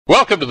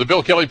Welcome to the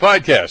Bill Kelly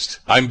Podcast.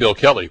 I'm Bill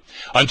Kelly.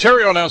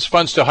 Ontario announced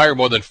funds to hire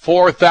more than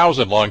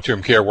 4,000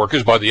 long-term care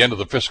workers by the end of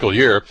the fiscal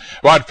year.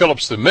 Rod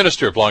Phillips, the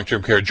Minister of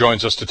Long-Term Care,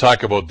 joins us to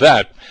talk about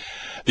that.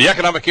 The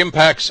economic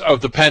impacts of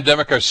the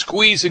pandemic are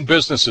squeezing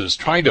businesses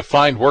trying to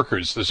find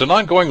workers. There's an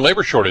ongoing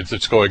labor shortage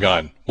that's going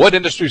on. What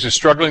industries are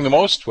struggling the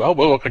most? Well,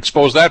 we'll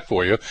expose that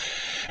for you.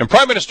 And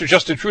Prime Minister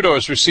Justin Trudeau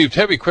has received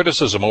heavy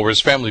criticism over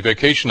his family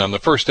vacation on the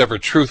first ever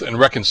Truth and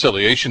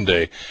Reconciliation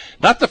Day.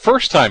 Not the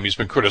first time he's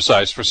been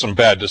criticized for some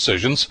bad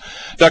decisions.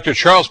 Dr.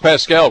 Charles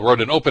Pascal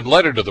wrote an open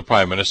letter to the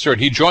Prime Minister,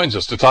 and he joins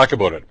us to talk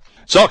about it.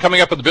 It's all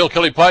coming up on the Bill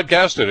Kelly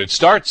Podcast, and it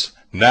starts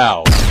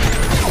now.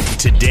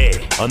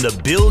 Today on the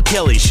Bill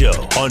Kelly Show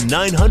on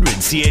 900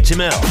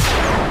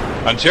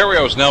 CHML.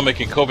 Ontario is now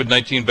making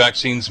COVID-19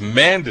 vaccines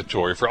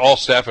mandatory for all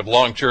staff at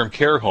long-term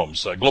care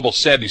homes. Global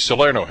Sandy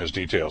Salerno has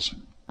details.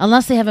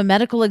 Unless they have a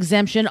medical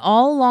exemption,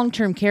 all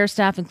long-term care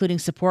staff, including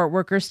support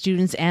workers,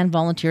 students, and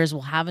volunteers,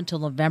 will have until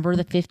November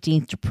the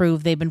 15th to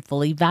prove they've been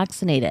fully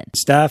vaccinated.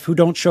 Staff who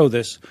don't show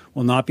this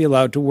will not be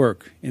allowed to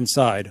work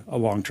inside a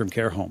long-term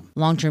care home.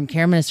 Long-term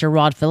care minister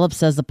Rod Phillips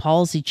says the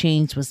policy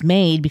change was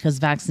made because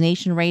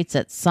vaccination rates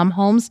at some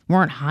homes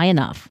weren't high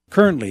enough.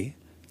 Currently,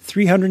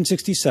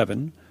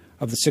 367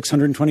 of the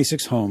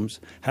 626 homes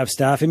have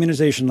staff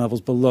immunization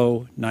levels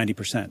below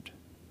 90%.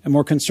 And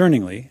more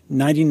concerningly,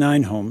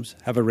 99 homes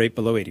have a rate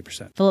below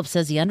 80%. Phillips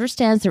says he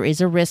understands there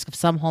is a risk of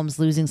some homes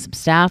losing some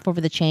staff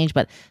over the change,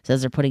 but says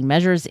they're putting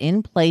measures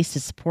in place to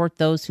support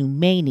those who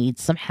may need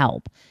some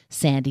help.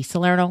 Sandy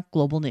Salerno,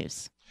 Global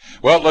News.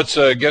 Well, let's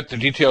get the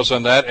details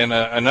on that and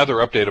another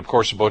update, of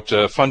course, about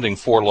funding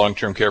for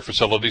long-term care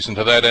facilities. And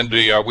to that end,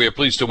 we are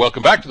pleased to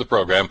welcome back to the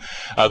program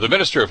the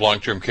Minister of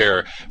Long-Term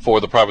Care for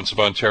the province of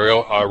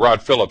Ontario,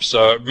 Rod Phillips.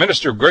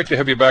 Minister, great to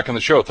have you back on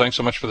the show. Thanks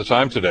so much for the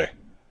time today.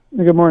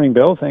 Good morning,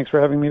 Bill. Thanks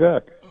for having me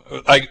back.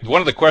 One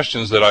of the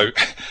questions that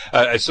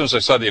as soon as I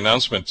saw the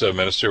announcement,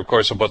 Minister, of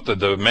course, about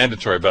the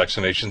mandatory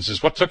vaccinations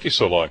is what took you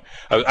so long?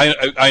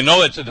 I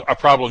know it's a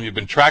problem you've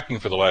been tracking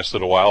for the last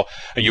little while.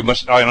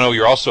 I know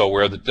you're also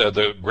aware that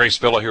the Grace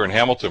Villa here in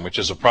Hamilton, which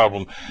is a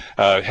problem,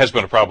 has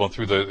been a problem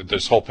through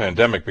this whole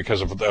pandemic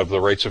because of the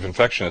rates of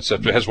infection,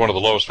 etc. It has one of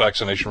the lowest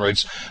vaccination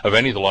rates of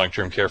any of the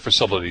long-term care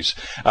facilities.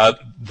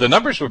 The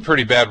numbers were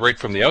pretty bad right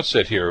from the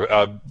outset here.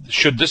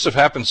 Should this have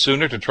happened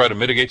sooner to try to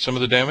mitigate some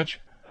of the damage?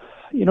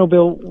 You know,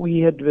 Bill, we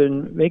had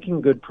been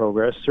making good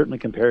progress, certainly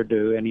compared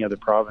to any other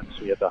province.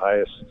 We had the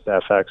highest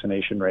staff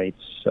vaccination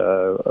rates,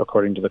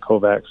 according to the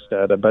COVAX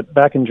data. But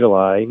back in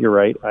July, you're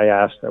right,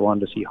 I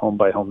wanted to see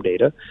home-by-home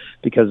data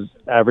because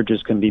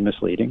averages can be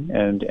misleading.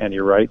 And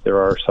you're right, there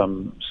are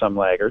some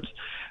laggards.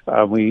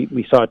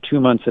 We saw 2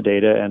 months of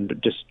data, and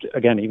just,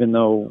 again, even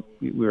though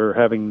we were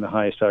having the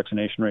highest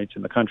vaccination rates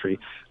in the country,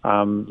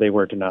 they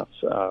weren't enough.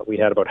 We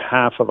had about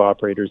half of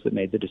operators that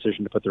made the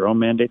decision to put their own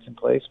mandates in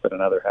place, but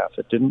another half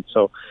that didn't.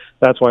 So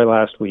that's why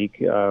last week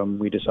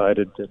we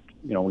decided that,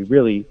 we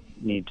really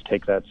need to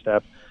take that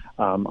step.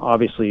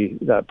 Obviously,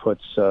 that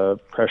puts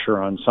pressure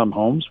on some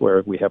homes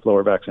where we have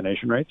lower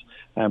vaccination rates,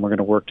 and we're going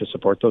to work to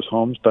support those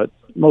homes. But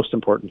most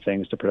important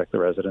thing is to protect the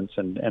residents,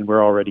 and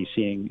we're already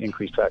seeing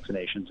increased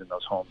vaccinations in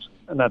those homes,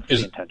 and that's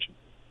the intention.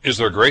 Is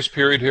there a grace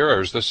period here,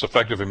 or is this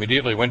effective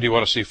immediately? When do you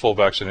want to see full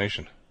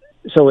vaccination?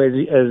 So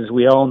as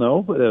we all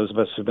know, those of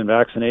us who've been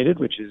vaccinated,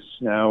 which is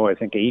now, I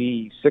think,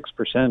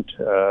 86%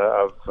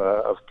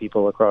 of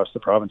people across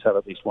the province have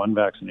at least one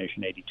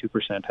vaccination.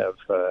 82%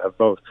 have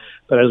both.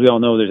 But as we all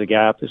know, there's a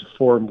gap. There's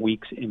 4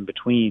 weeks in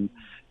between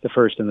the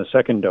first and the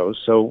second dose.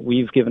 So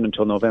we've given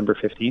until November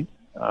 15th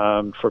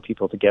for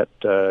people to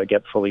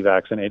get fully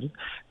vaccinated.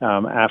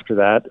 After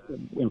that,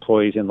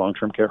 employees in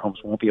long-term care homes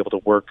won't be able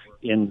to work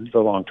in the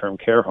long-term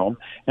care home.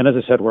 And as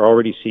I said, we're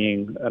already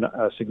seeing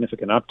a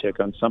significant uptick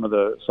on some of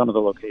the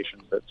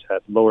locations that's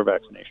had lower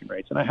vaccination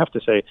rates. And I have to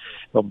say,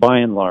 well, by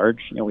and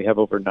large, we have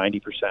over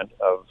 90%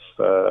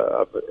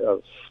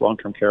 of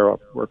long-term care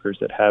workers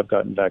that have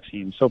gotten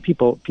vaccines. So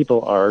people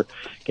are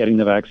getting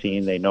the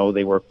vaccine. They know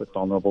they work with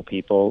vulnerable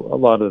people. A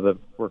lot of the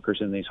workers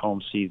in these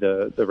homes see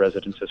the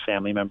residents as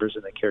family members,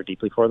 and they care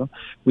deeply for them.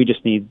 We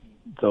just need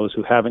those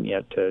who haven't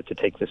yet to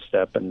take this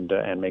step and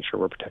make sure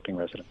we're protecting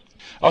residents.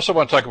 I also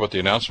want to talk about the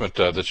announcement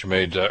that you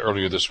made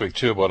earlier this week,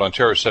 too, about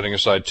Ontario setting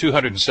aside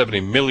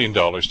 $270 million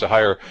to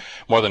hire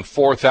more than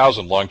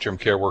 4,000 long-term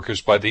care workers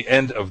by the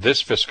end of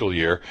this fiscal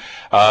year.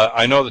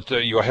 I know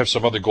that you have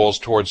some other goals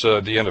towards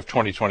the end of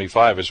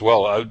 2025 as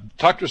well.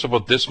 Talk to us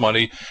about this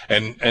money,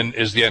 and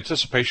is the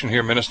anticipation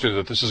here, Minister,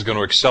 that this is going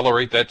to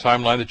accelerate that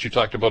timeline that you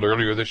talked about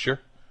earlier this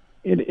year?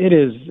 It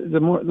is the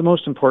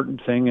most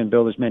important thing, and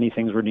Bill, there's many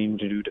things we're needing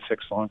to do to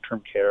fix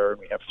long-term care.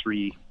 We have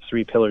three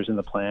pillars in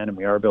the plan, and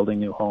we are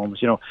building new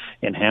homes.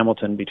 In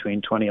Hamilton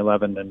between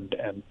 2011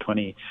 and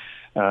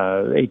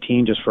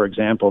 18, just for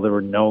example, there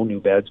were no new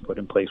beds put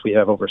in place. We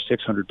have over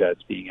 600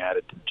 beds being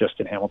added just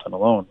in Hamilton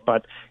alone.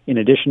 But in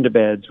addition to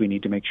beds, we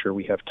need to make sure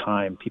we have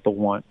time. People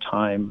want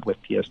time with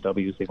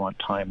PSWs. They want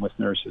time with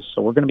nurses.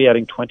 So we're going to be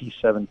adding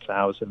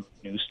 27,000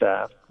 new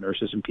staff,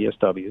 nurses and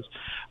PSWs.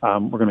 We're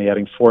going to be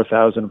adding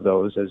 4,000 of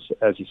those,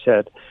 as you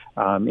said,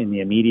 in the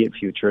immediate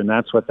future, and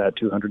that's what that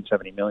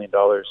 $270 million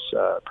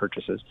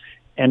purchases.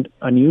 And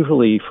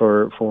unusually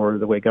for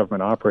the way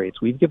government operates,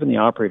 we've given the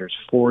operators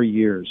 4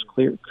 years,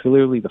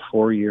 clearly the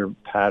 4-year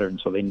pattern,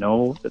 so they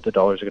know that the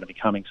dollars are going to be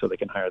coming so they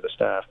can hire the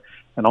staff.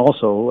 And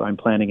also, I'm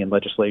planning in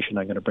legislation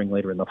I'm going to bring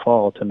later in the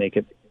fall to make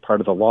it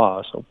part of the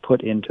law, so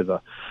put into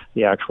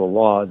the actual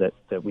law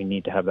that we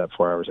need to have that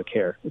 4 hours of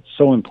care. It's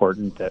so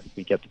important that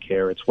we get the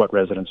care. It's what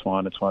residents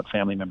want. It's what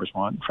family members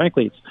want. And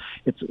frankly,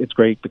 it's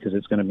great because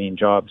it's going to mean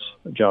jobs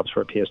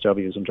for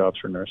PSWs and jobs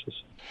for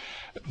nurses.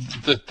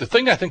 The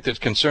thing I think that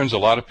concerns a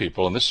lot of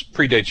people, and this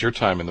predates your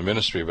time in the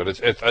ministry, but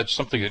it's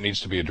something that needs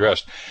to be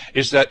addressed,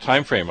 is that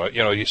time frame.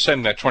 You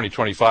send that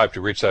 2025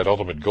 to reach that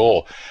ultimate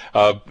goal.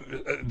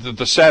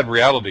 The sad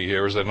reality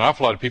here is that an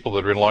awful lot of people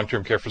that are in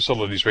long-term care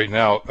facilities right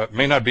now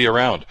may not be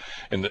around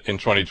in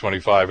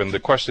 2025, and the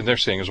question they're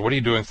saying is, what are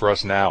you doing for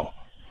us now?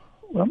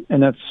 Well,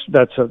 and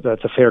that's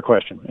a fair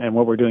question. And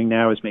what we're doing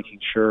now is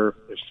making sure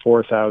there's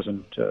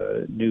 4,000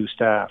 new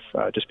staff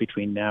just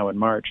between now and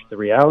March. The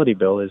reality,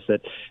 Bill, is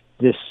that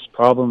this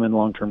problem in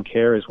long-term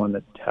care is one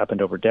that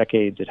happened over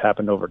decades. It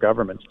happened over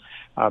governments.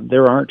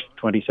 There aren't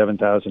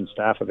 27,000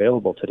 staff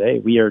available today.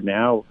 We are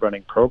now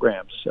running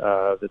programs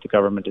that the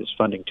government is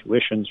funding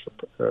tuitions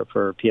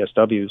for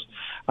PSWs.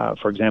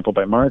 For example,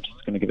 by March,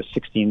 it's going to give us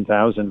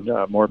 16,000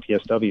 more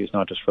PSWs,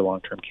 not just for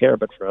long-term care,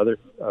 but for other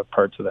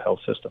parts of the health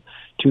system.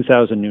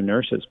 2,000 new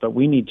nurses. But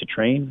we need to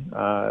train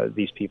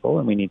these people,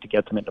 and we need to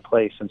get them into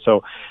place. And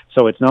so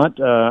it's not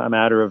a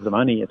matter of the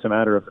money. It's a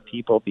matter of the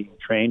people being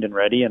trained and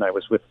ready. And I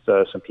was with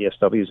some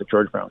PSWs at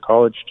George Brown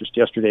College just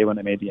yesterday when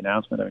I made the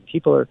announcement. I mean,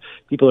 people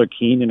are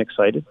keen and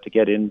excited to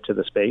get into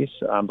the space,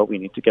 but we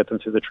need to get them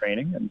through the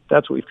training, and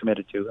that's what we've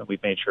committed to, and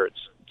we've made sure it's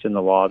in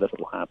the law that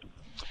it'll happen.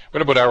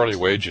 What about hourly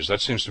wages?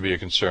 That seems to be a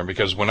concern,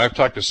 because when I've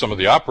talked to some of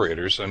the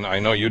operators, and I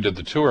know you did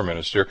the tour,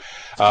 Minister,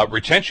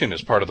 retention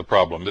is part of the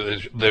problem.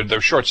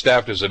 They're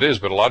short-staffed as it is,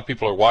 but a lot of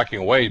people are walking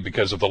away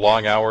because of the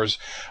long hours,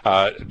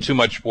 too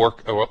much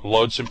work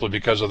load simply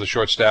because of the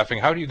short staffing.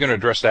 How are you going to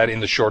address that in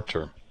the short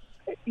term?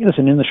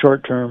 Listen, in the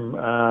short term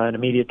and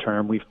immediate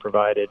term, we've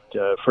provided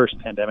first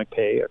pandemic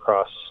pay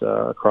across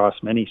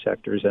many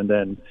sectors, and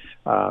then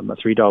a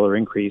 $3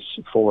 increase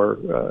for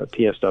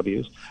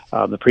PSWs.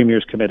 The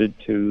Premier's committed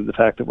to the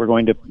fact that we're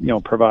going to,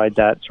 provide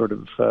that sort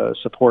of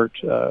support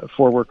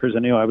for workers.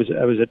 And I was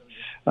at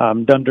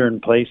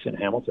Dundurn Place in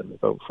Hamilton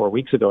about 4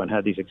 weeks ago and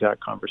had these exact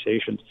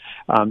conversations.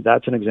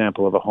 That's an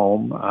example of a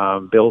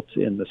home built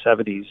in the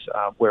 70s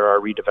where our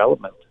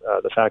redevelopment,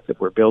 the fact that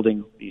we're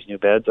building these new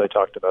beds I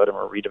talked about, and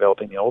we're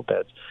redeveloping the old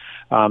beds.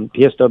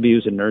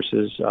 PSWs and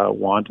nurses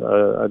want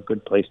a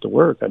good place to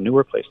work, a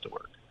newer place to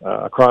work.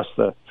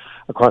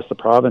 Across the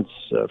province,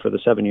 for the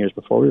 7 years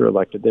before we were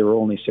elected, there were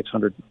only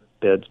 600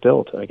 beds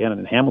built. Again,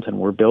 in Hamilton,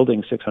 we're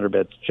building 600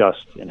 beds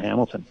just in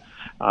Hamilton,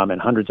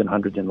 and hundreds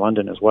in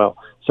London as well.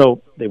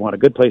 So they want a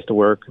good place to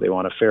work. They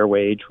want a fair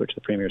wage, which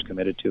the Premier is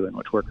committed to and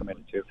which we're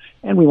committed to.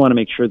 And we want to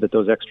make sure that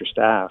those extra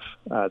staff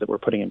that we're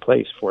putting in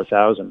place,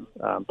 4,000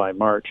 by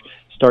March,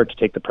 start to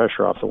take the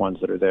pressure off the ones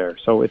that are there.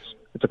 So it's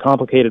a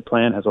complicated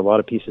plan, has a lot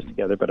of pieces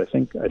together, but I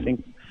think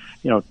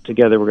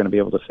together we're going to be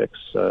able to fix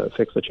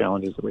the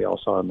challenges that we all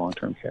saw in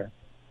long-term care.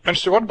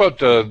 Minister, what about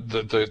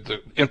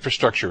the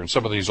infrastructure in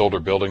some of these older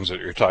buildings that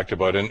you're talking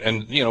about?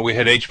 And we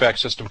had HVAC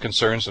system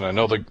concerns, and I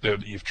know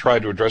that you've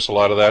tried to address a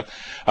lot of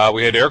that.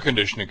 We had air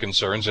conditioning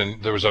concerns,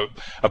 and there was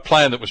a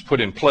plan that was put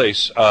in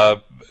place,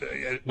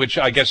 which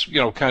I guess,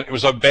 it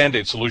was a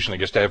Band-Aid solution, I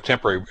guess, to have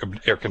temporary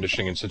air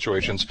conditioning in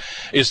situations.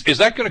 Is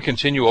that going to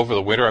continue over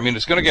the winter? I mean,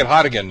 it's going to get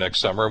hot again next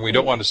summer, and we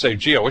don't want to say,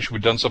 gee, I wish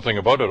we'd done something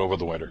about it over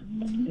the winter.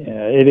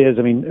 Yeah, it is.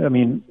 I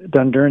mean,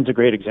 Dundurn's a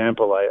great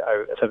example.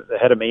 The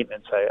head of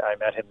maintenance, I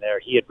met him there.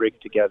 He had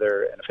rigged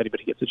together, and if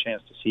anybody gets a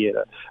chance to see it,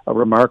 a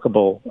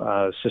remarkable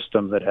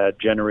system that had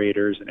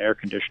generators and air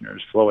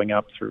conditioners flowing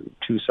up through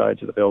two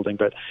sides of the building.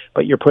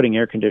 But you're putting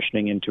air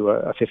conditioning into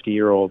a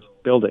 50-year-old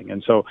building,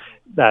 and so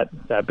that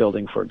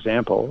building, for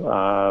example,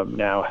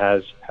 now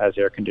has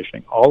air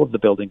conditioning. All of the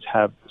buildings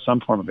have some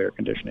form of air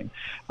conditioning.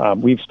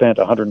 We've spent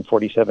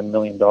 $147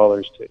 million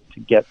to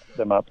get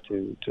them up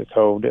to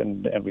code,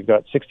 and we've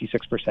got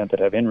 66% that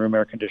have in-room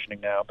air conditioning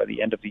now. By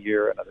the end of the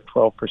year, another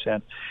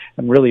 12%.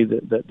 And really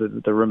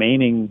the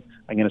remaining,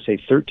 I'm going to say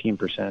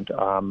 13%,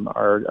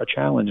 are a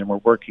challenge, and we're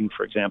working,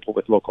 for example,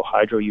 with local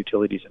hydro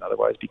utilities and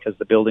otherwise, because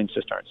the buildings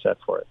just aren't set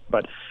for it.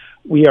 But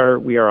we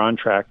are on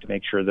track to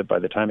make sure that by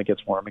the time it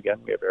gets warm again,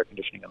 we have air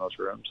conditioning in those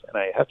rooms. And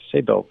I have to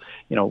say, Bill,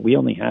 we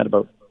only had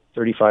about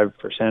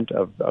 35%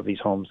 of these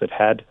homes that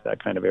had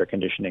that kind of air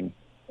conditioning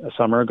a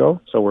summer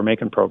ago. So we're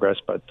making progress,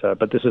 but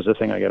this is a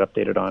thing I get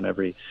updated on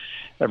every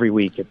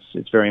week.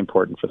 It's very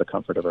important for the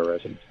comfort of our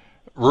residents.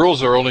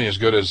 Rules are only as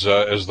good as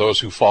those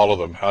who follow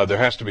them. There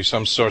has to be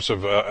some sorts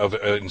of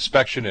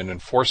inspection and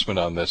enforcement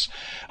on this,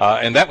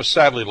 and that was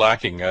sadly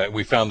lacking.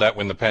 We found that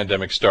when the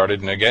pandemic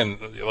started, and again,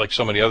 like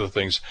so many other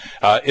things,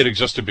 it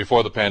existed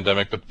before the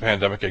pandemic, but the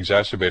pandemic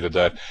exacerbated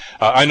that.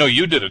 I know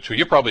you did it too.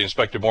 You probably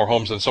inspected more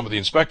homes than some of the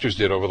inspectors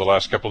did over the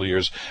last couple of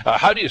years.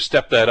 How do you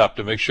step that up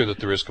to make sure that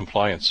there is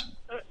compliance?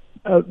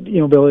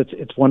 Bill,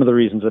 it's one of the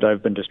reasons that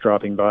I've been just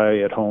dropping by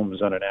at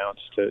homes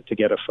unannounced to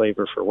get a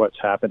flavor for what's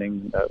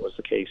happening. That was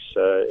the case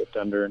at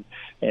Dunder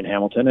and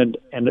Hamilton.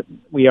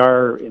 And we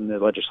are, in the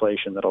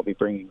legislation that I'll be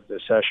bringing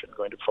this session,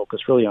 going to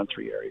focus really on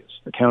three areas: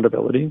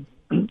 accountability,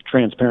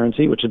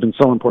 transparency, which has been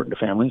so important to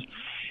families,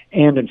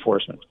 and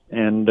enforcement.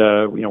 And,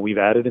 we've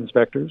added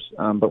inspectors,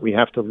 but we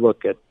have to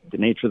look at the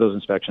nature of those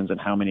inspections and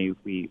how many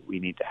we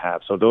need to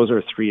have. So those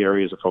are three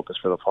areas of focus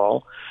for the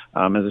fall.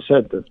 As I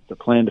said, the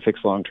plan to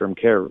fix long-term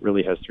care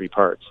really has three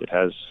parts.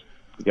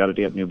 We got to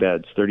get new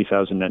beds,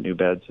 30,000 net new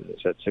beds.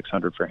 It's at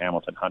 600 for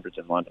Hamilton, hundreds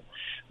in London.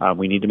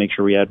 We need to make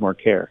sure we add more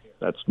care.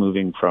 That's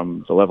moving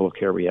from the level of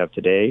care we have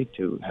today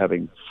to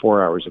having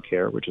 4 hours of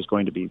care, which is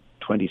going to be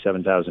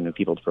 27,000 new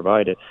people to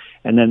provide it.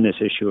 And then this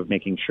issue of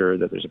making sure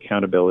that there's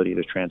accountability,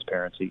 there's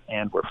transparency,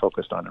 and we're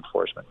focused on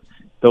enforcement.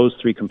 Those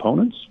three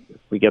components, if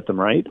we get them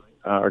right,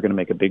 are going to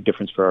make a big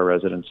difference for our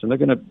residents. And they're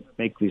going to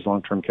make these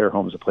long-term care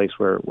homes a place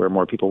where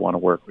more people want to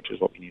work, which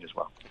is what we need as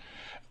well.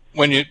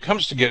 When it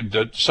comes to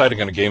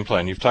deciding on a game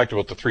plan, you've talked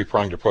about the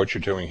three-pronged approach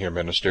you're doing here,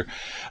 Minister.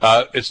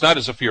 It's not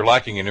as if you're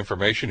lacking in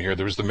information here.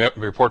 There was the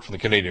report from the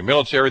Canadian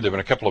military. There have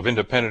been a couple of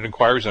independent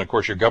inquiries, and, of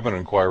course, your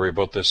government inquiry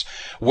about this.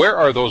 Where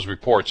are those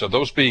reports? Are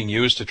those being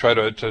used to try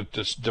to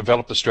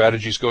develop the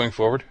strategies going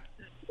forward?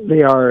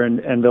 They are,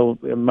 and they'll,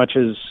 much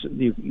as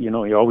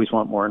you always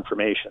want more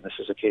information. This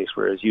is a case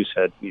where, as you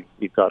said,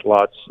 we've got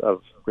lots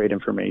of great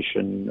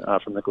information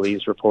from the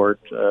Glees report,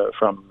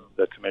 from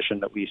the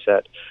commission that we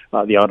set.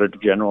 The Auditor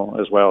General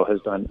as well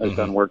has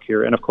done work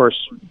here, and of course,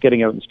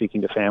 getting out and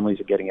speaking to families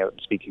and getting out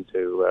and speaking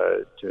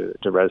to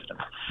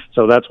residents.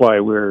 So that's why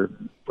we're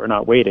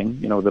not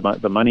waiting.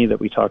 The money that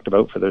we talked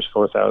about for those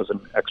 4,000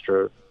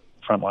 extra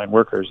frontline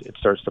workers, it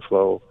starts to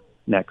flow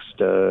next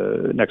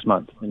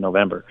month in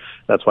November.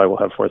 That's why we'll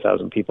have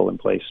 4,000 people in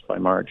place by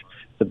March.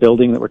 The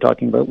building that we're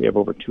talking about, we have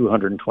over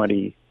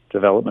 220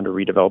 development or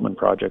redevelopment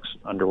projects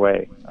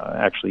underway,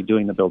 actually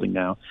doing the building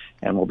now,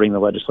 and we'll bring the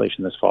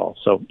legislation this fall.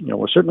 So,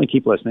 we'll certainly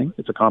keep listening.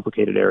 It's a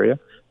complicated area,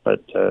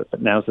 but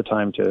now's the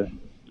time to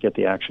get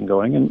the action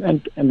going.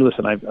 And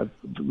listen, I've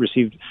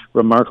received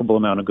remarkable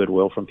amount of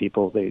goodwill from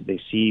people.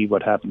 They see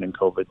what happened in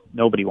COVID.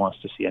 Nobody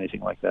wants to see anything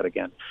like that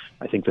again.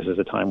 I think this is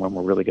a time when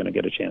we're really going to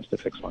get a chance to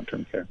fix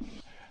long-term care.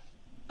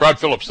 Rod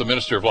Phillips, the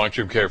Minister of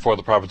Long-Term Care for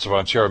the province of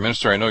Ontario.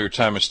 Minister, I know your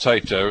time is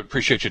tight.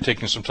 Appreciate you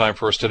taking some time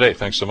for us today.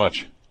 Thanks so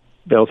much.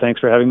 Bill, thanks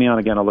for having me on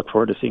again. I'll look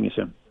forward to seeing you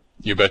soon.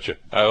 You betcha.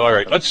 All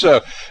right, let's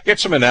get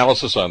some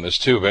analysis on this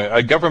too.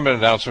 Government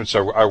announcements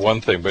are one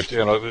thing, but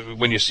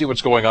when you see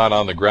what's going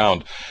on the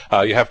ground,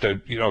 you have to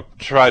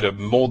try to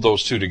mold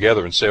those two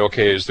together and say,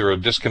 okay, is there a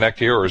disconnect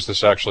here, or is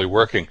this actually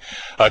working?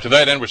 To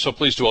that end, we're so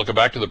pleased to welcome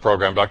back to the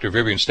program Dr.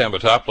 Vivian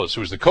Stambatopoulos,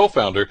 who is the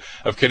co-founder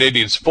of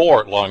Canadians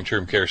for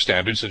Long-Term Care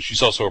Standards, and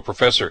she's also a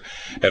professor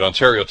at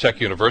Ontario Tech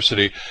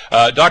University.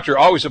 Doctor,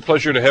 always a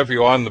pleasure to have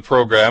you on the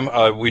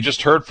program. We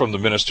just heard from the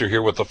minister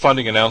here with the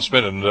funding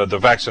announcement and the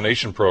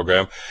vaccination program.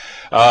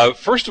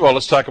 First of all,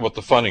 let's talk about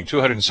the funding.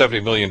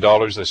 $270 million.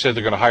 They say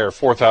they're going to hire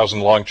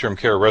 4,000 long-term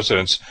care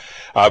residents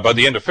by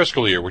the end of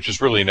fiscal year, which is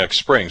really next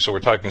spring. So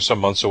we're talking some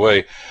months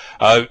away.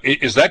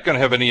 Is that going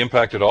to have any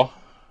impact at all?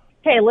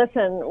 Hey,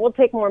 listen, we'll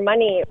take more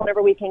money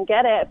whenever we can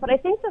get it. But I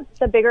think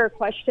the bigger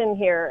question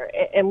here,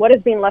 and what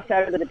is being left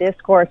out of the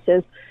discourse,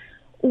 is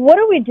what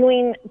are we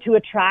doing to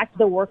attract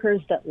the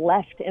workers that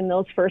left in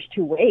those first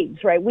two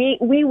waves, right? We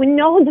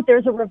know that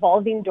there's a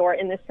revolving door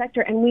in this sector,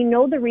 and we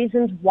know the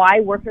reasons why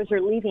workers are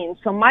leaving.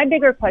 So my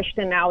bigger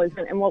question now is,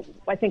 and what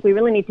I think we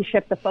really need to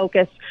shift the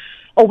focus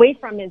away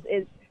from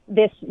is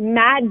this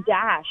mad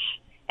dash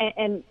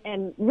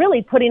and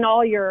really putting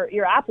all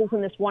your apples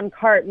in this one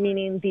cart,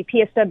 meaning the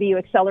PSW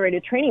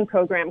Accelerated Training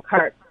Program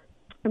cart.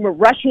 And we're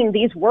rushing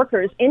these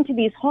workers into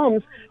these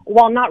homes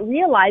while not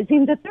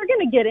realizing that they're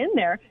going to get in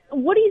there.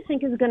 What do you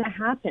think is going to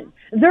happen?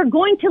 They're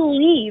going to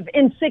leave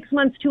in 6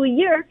 months to a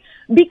year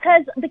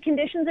because the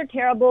conditions are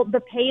terrible,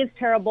 the pay is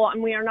terrible,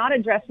 and we are not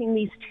addressing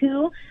these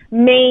two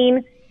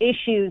main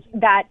issues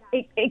that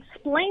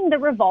explain the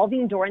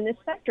revolving door in this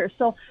sector.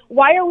 So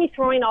why are we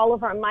throwing all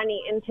of our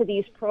money into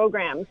these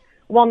programs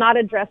while not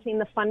addressing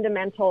the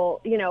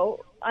fundamental,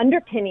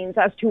 underpinnings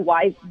as to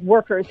why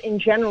workers in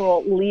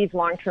general leave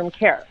long-term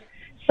care?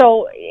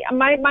 So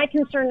my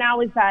concern now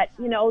is that,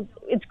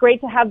 it's great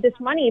to have this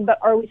money, but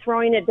are we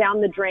throwing it down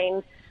the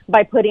drain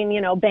by putting,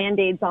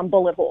 Band-Aids on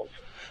bullet holes?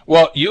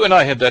 Well, you and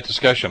I had that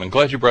discussion. I'm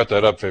glad you brought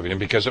that up, Vivian,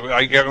 because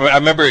I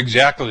remember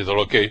exactly the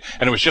location,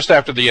 and it was just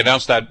after they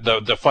announced that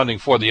the funding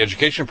for the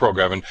education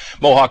program. And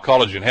Mohawk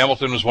College in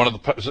Hamilton was one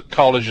of the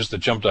colleges that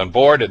jumped on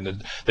board,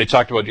 and they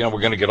talked about, we're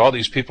going to get all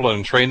these people in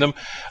and train them.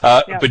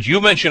 But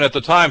you mentioned at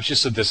the time, she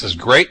said, this is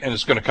great, and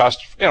it's going to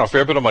cost a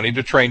fair bit of money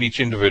to train each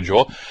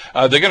individual.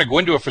 They're going to go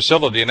into a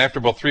facility, and after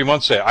about 3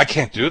 months, say, I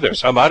can't do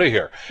this. I'm out of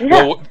here. Yeah.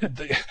 Well,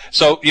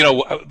 so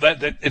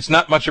that it's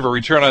not much of a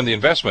return on the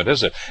investment,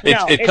 is it?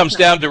 It comes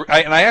down to,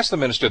 and I asked the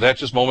minister that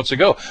just moments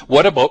ago,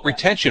 what about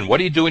retention? What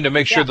are you doing to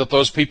make sure that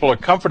those people are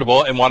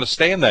comfortable and want to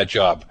stay in that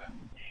job?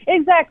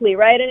 Exactly,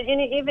 right.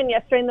 And even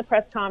yesterday in the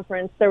press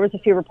conference, there was a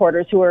few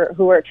reporters who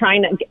were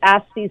trying to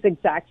ask these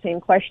exact same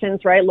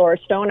questions, right? Laura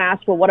Stone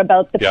asked, well, what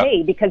about the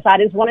pay? Because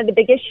that is one of the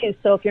big issues.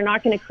 So if you're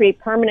not going to create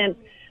permanent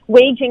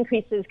wage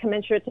increases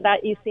commensurate to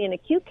that you see in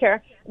acute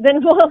care,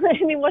 then, well,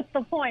 I mean, what's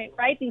the point,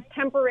 right? These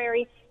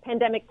temporary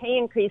pandemic pay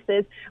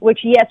increases, which,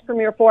 yes,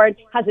 Premier Ford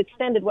has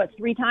extended,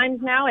 3 times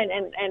now,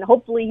 and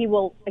hopefully he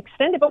will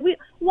extend it. But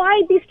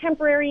why these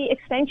temporary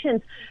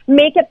extensions?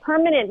 Make it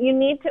permanent.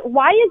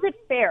 Why is it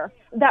fair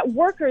that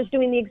workers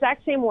doing the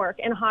exact same work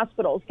in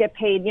hospitals get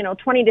paid,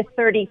 20 to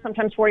 30,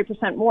 sometimes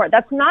 40% more?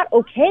 That's not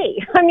okay.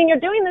 I mean, you're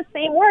doing the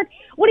same work.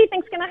 What do you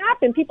think's going to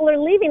happen? People are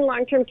leaving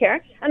long-term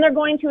care and they're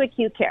going to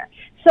acute care.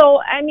 So,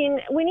 I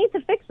mean, we need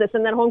to fix this.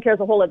 And then home care is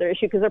a whole other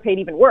issue because they're paid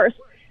even worse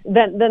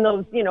than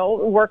those,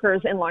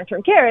 workers in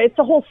long-term care. It's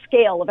a whole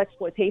scale of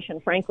exploitation,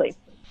 frankly.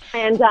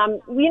 And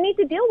we need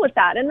to deal with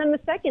that. And then the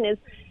second is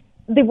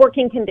the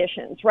working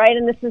conditions, right?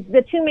 And this is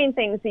the two main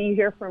things that you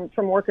hear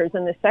from workers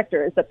in this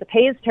sector is that the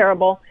pay is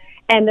terrible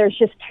and there's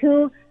just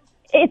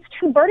it's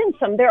too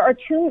burdensome.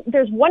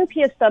 There's one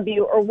PSW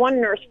or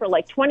one nurse for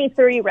 20,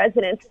 30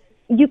 residents.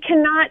 You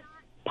cannot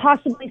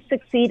possibly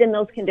succeed in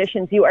those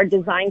conditions. You are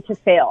designed to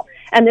fail.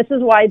 And this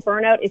is why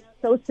burnout is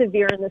so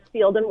severe in this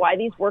field and why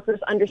these workers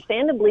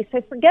understandably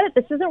say, forget it,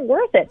 this isn't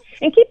worth it.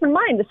 And keep in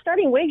mind, the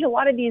starting wage, a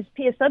lot of these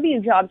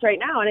PSW jobs right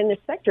now and in this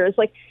sector is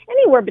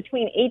anywhere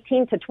between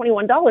 $18 to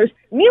 $21.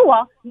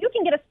 Meanwhile, you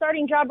can get a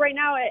starting job right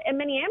now at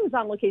many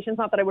Amazon locations,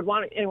 not that I would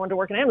want anyone to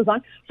work in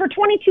Amazon, for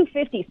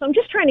 $22.50. So I'm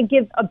just trying to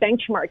give a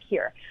benchmark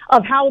here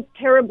of how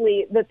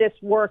terribly that this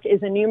work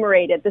is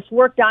enumerated, this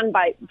work done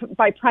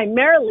by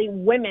primarily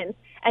women,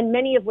 and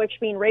many of which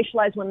being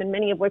racialized women,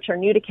 many of which are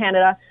new to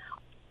Canada,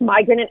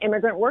 migrant and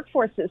immigrant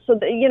workforces. So,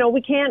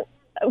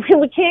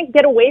 we can't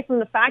get away from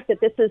the fact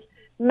that this is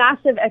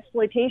massive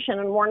exploitation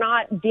and we're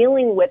not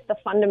dealing with the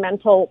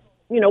fundamental,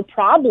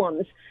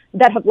 problems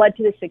that have led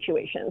to this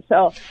situation.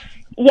 So,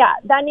 yeah,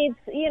 that needs,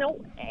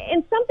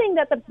 and something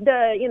that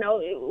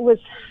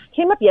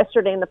came up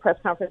yesterday in the press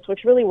conference,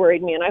 which really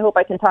worried me, and I hope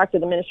I can talk to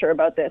the minister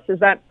about this, is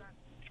that,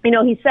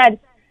 he said,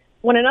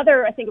 when I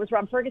think it was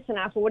Rob Ferguson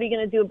asked, well, what are you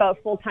going to do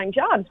about full-time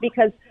jobs?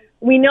 Because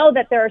we know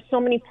that there are so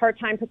many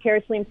part-time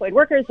precariously employed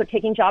workers that are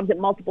taking jobs at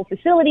multiple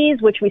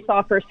facilities, which we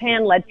saw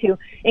firsthand led to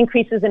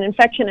increases in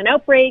infection and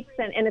outbreaks.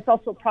 And it's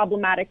also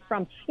problematic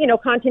from,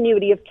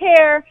 continuity of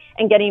care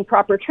and getting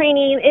proper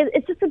training.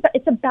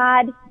 It's a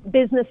bad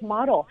business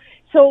model.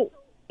 So,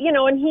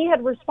 and he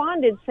had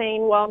responded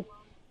saying, well,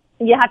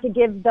 you have to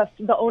give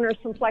the owners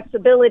some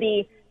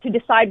flexibility to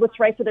decide what's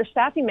right for their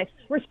staffing mix.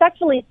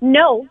 Respectfully,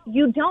 no,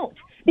 you don't.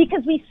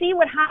 Because we see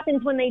what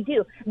happens when they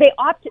do. They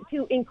opt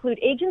to include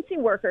agency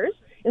workers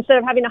instead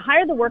of having to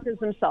hire the workers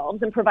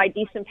themselves and provide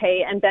decent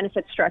pay and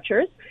benefit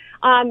structures.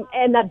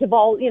 And that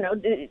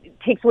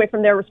takes away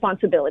from their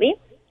responsibility.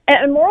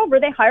 And moreover,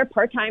 they hire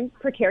part-time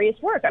precarious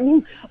work. I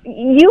mean,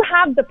 you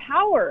have the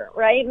power,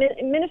 right?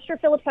 Minister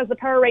Phillips has the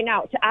power right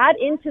now to add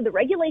into the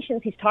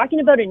regulations. He's talking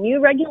about a new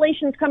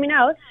regulations coming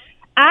out.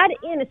 Add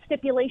in a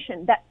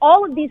stipulation that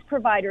all of these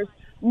providers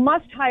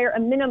must hire a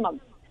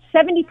minimum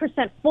 70%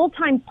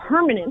 full-time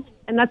permanent,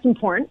 and that's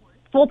important,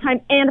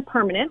 full-time and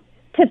permanent,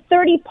 to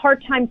 30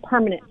 part-time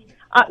permanent.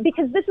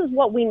 Because this is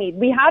what we need.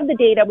 We have the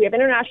data. We have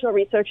international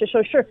research to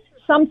show, sure,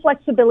 some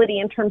flexibility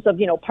in terms of,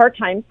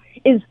 part-time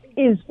is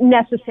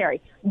necessary,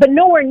 but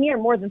nowhere near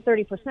more than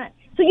 30%.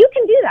 So you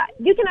can do that.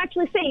 You can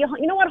actually say,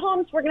 you know what,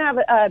 Holmes, we're going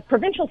to have a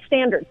provincial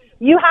standard.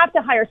 You have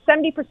to hire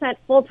 70%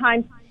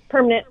 full-time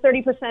permanent,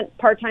 30%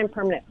 part-time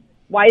permanent.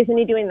 Why isn't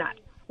he doing that?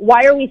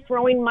 Why are we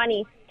throwing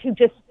money to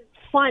just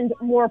fund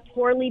more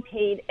poorly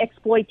paid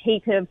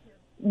exploitative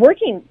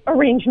working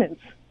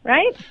arrangements,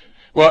 right?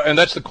 Well, and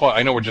that's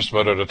I know we're just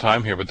about out of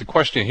time here, but the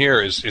question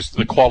here is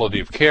the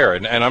quality of care.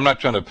 And I'm not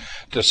trying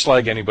to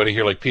slag anybody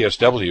here like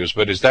PSWs,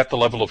 but is that the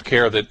level of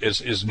care that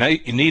is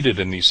needed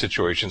in these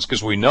situations?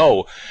 Because we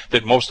know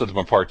that most of them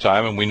are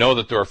part-time, and we know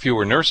that there are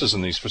fewer nurses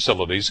in these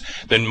facilities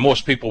than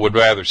most people would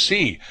rather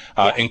see,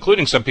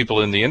 including some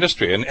people in the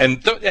industry.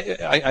 And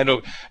I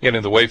know, get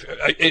in the way,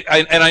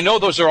 and I know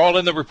those are all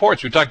in the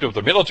reports. We talked about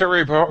the military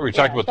report, we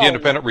talked about the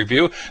independent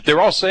review.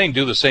 They're all saying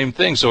do the same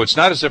thing. So it's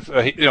not as if,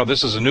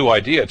 this is a new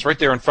idea. It's right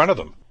there in front of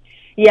them.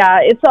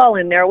 Yeah, it's all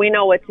in there. We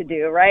know what to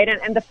do, right?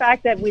 And the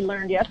fact that we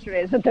learned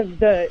yesterday is that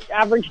the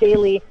average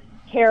daily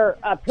care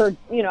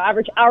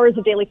average hours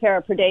of daily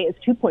care per day is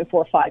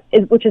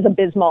 2.45, which is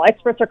abysmal.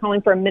 Experts are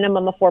calling for a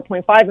minimum of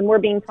 4.5, and we're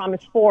being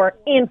promised 4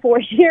 in 4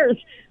 years,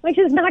 which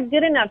is not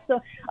good enough.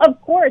 So,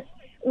 of course,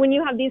 when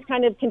you have these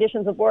kind of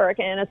conditions of work,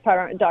 and as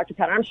Dr.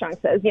 Pat Armstrong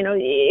says,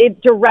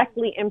 it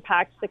directly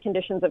impacts the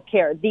conditions of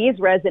care. These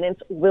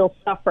residents will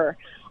suffer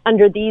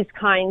under these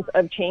kinds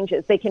of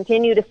changes. They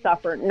continue to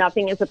suffer.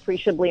 Nothing is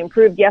appreciably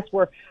improved. Yes,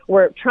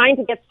 we're trying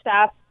to get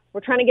staff. We're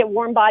trying to get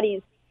warm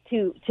bodies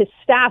to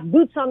staff,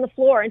 boots on the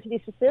floor into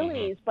these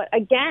facilities. But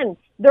again,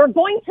 they're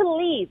going to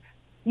leave.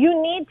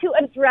 You need to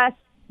address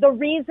the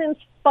reasons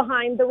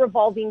behind the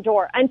revolving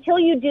door. Until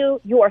you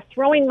do, you are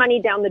throwing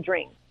money down the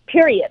drain,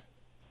 period.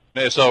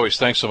 As always,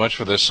 thanks so much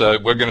for this. We're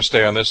going to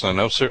stay on this, and I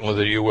know certainly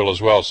that you will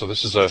as well. So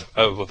this is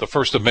the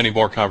first of many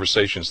more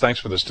conversations. Thanks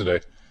for this today.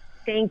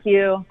 Thank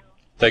you.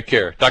 Take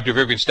care. Dr.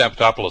 Vivian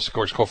Stamatopoulos, of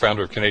course,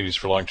 co-founder of Canadians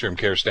for Long-Term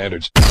Care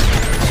Standards.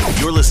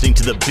 You're listening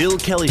to the Bill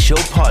Kelly Show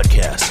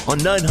podcast on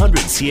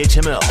 900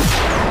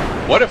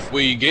 CHML. What if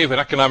we gave an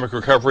economic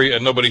recovery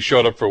and nobody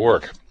showed up for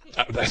work?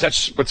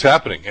 That's what's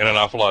happening in an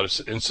awful lot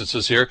of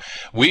instances here.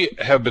 We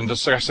have been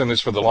discussing this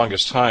for the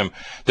longest time.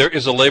 There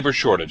is a labor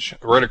shortage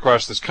right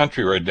across this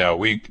country right now.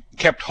 We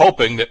kept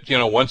hoping that,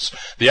 once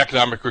the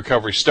economic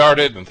recovery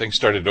started and things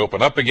started to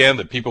open up again,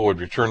 that people would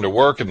return to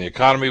work and the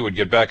economy would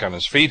get back on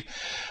its feet.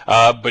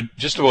 But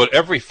just about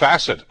every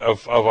facet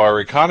of our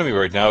economy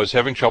right now is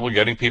having trouble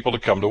getting people to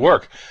come to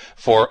work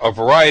for a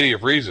variety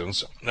of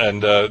reasons,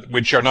 and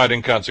which are not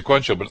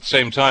inconsequential. But at the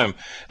same time,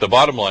 the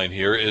bottom line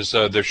here is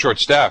they're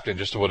short-staffed in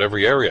just about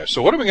every area.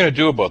 So what are we going to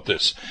do about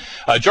this?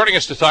 Joining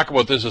us to talk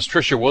about this is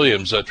Tricia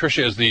Williams.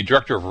 Tricia is the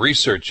Director of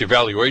Research,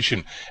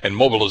 Evaluation, and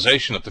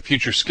Mobilization at the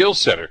Future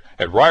Skills Center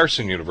at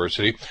Ryerson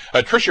University.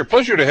 Tricia,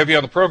 pleasure to have you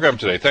on the program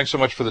today. Thanks so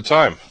much for the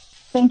time.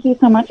 Thank you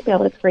so much,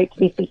 Bill. It's great to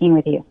be speaking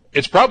with you.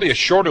 It's probably a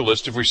shorter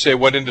list if we say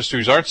what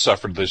industries aren't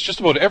suffered this. Just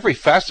about every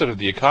facet of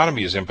the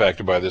economy is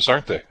impacted by this,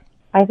 aren't they?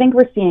 I think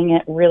we're seeing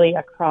it really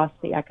across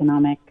the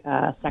economic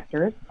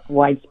sectors,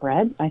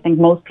 widespread. I think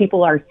most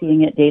people are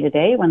seeing it day to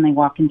day when they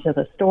walk into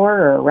the store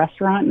or a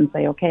restaurant and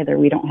say, okay,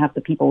 we don't have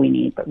the people we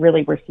need. But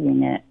really, we're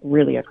seeing it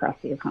really across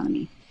the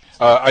economy.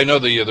 I know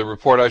the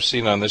report I've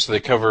seen on this, they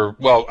cover,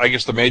 I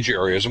guess the major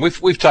areas, and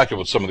we've talked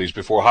about some of these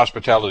before.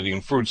 Hospitality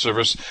and food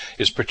service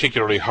is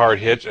particularly hard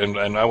hit, and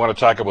I want to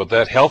talk about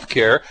that.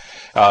 Healthcare,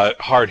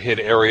 hard hit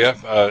area,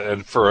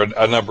 and for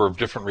a number of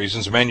different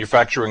reasons.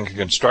 Manufacturing and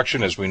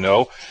construction, as we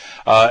know,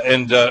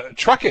 and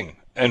trucking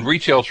and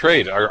retail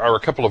trade are a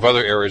couple of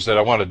other areas that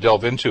I want to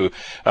delve into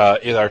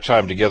in our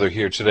time together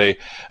here today.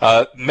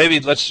 Maybe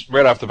let's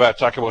right off the bat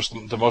talk about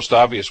the most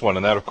obvious one,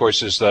 and that, of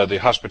course, is the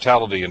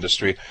hospitality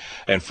industry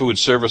and food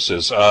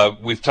services.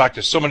 We've talked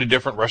to so many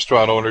different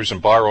restaurant owners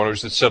and bar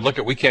owners that said, look,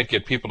 we can't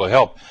get people to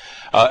help.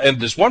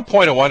 And there's one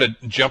point I want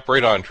to jump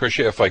right on,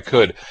 Tricia, if I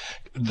could.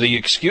 The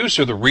excuse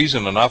or the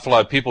reason an awful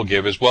lot of people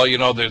give is,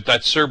 there's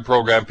that CERB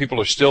program,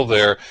 people are still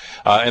there,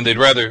 and they'd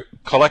rather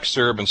collect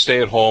CERB and stay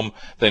at home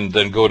than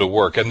go to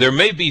work. And there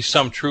may be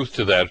some truth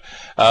to that,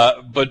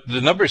 but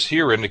the numbers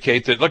here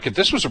indicate that, look,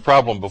 this was a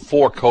problem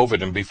before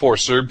COVID and before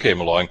CERB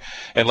came along,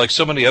 and like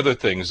so many other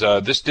things,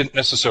 this didn't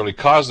necessarily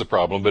cause the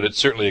problem, but it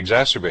certainly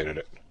exacerbated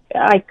it.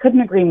 I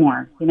couldn't agree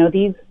more.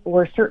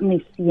 We're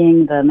certainly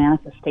seeing the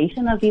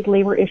manifestation of these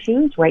labor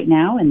issues right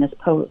now in this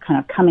kind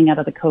of coming out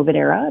of the COVID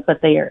era,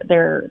 but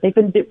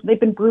they've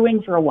been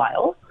brewing for a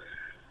while.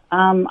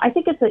 I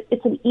think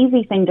it's an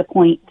easy thing to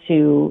point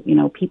to,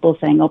 people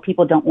saying, oh,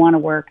 people don't want to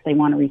work, they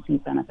want to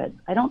receive benefits.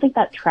 I don't think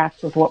that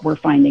tracks with what we're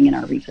finding in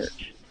our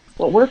research.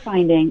 What we're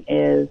finding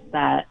is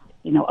that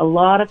a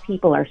lot of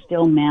people are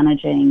still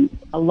managing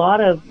a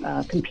lot of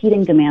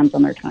competing demands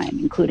on their time,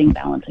 including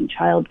balancing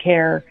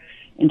childcare,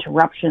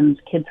 interruptions,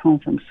 kids home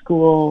from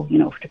school,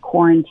 to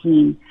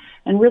quarantine.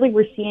 And really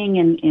we're seeing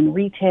in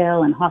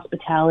retail and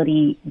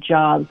hospitality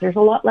jobs, there's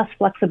a lot less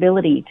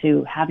flexibility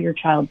to have your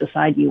child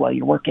beside you while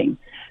you're working.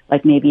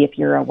 Like maybe if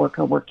you're a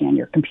worker working on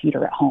your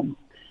computer at home,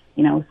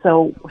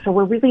 so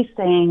we're really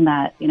saying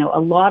that, a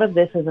lot of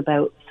this is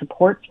about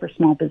supports for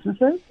small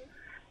businesses.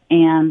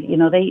 And,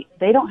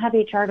 they don't have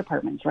HR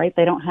departments, right?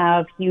 They don't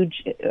have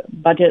huge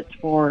budgets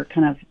for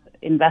kind of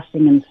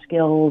investing in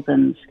skills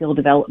and skill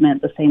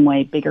development the same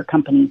way bigger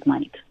companies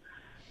might.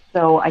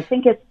 So I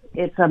think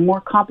it's a more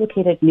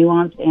complicated,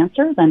 nuanced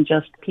answer than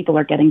just people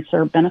are getting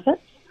CERB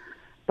benefits.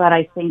 But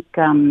I think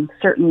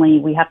certainly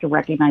we have to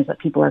recognize that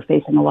people are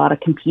facing a lot of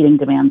competing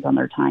demands on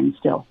their time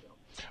still.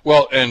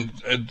 Well, and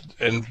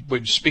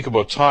when you speak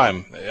about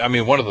time, I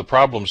mean, one of the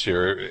problems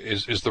here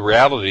is the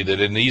reality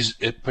that in these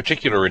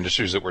particular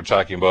industries that we're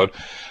talking about,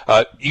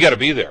 you got to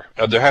be there.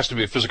 There has to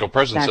be a physical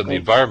presence in the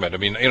environment. I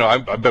mean,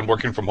 I've been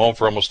working from home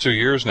for almost 2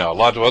 years now. A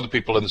lot of other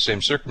people in the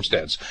same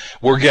circumstance.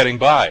 We're getting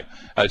by.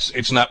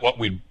 It's not what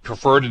we'd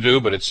prefer to do,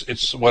 but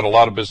it's what a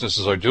lot of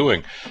businesses are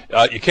doing.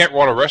 You can't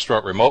run a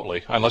restaurant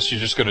remotely unless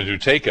you're just going to do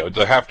takeout.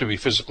 There have to be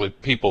physically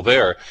people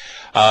there.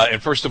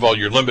 And first of all,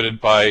 you're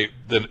limited by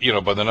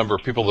the number of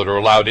people that are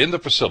allowed in the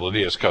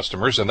facility as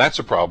customers, and that's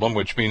a problem,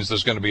 which means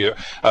there's going to be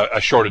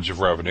a shortage of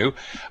revenue.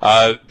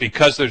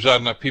 Because there's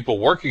not enough people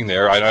working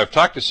there, I've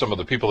talked to some of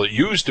the people that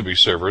used to be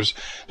servers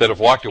that have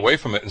walked away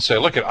from it and say,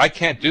 look, I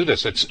can't do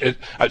this. It's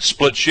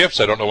split shifts.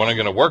 I don't know when I'm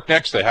going to work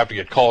next. They have to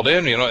get called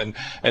in, and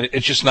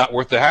it's just not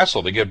worth the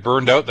hassle. They get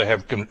burned out. They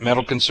have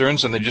mental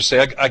concerns, and they just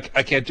say, I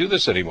can't do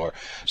this anymore.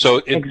 So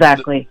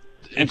exactly.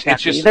 It's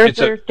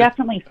there's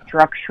definitely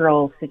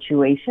structural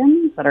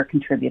situations that are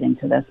contributing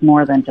to this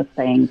more than just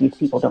saying these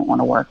people don't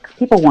want to work.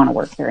 People want to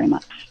work very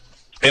much.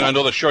 And I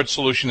know the short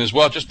solution is,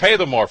 well, just pay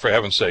them more, for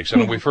heaven's sakes.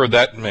 And we've heard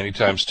that many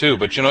times, too.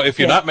 But, if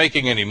you're not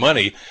making any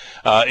money,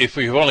 if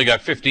you've only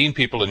got 15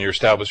 people in your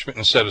establishment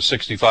instead of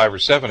 65 or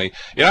 70,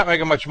 you're not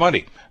making much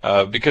money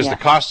because the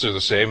costs are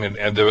the same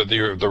and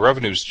the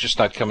revenue's just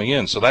not coming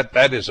in. So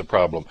that is a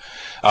problem.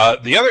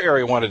 The other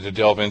area I wanted to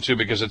delve into,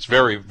 because it's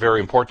very, very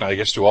important, I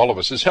guess, to all of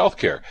us, is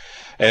healthcare.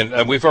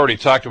 And we've already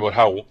talked about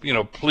how,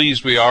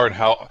 pleased we are and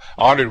how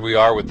honored we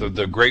are with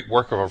the great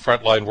work of our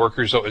frontline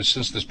workers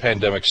since this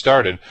pandemic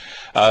started.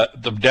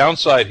 The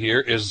downside here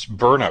is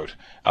burnout.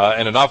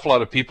 And an awful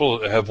lot of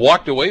people have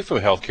walked away from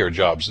healthcare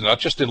jobs, not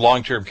just in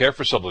long-term care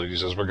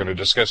facilities, as we're going to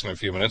discuss in a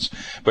few minutes,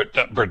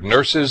 but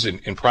nurses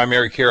in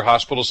primary care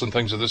hospitals and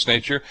things of this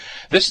nature.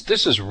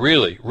 This has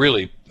really,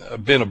 really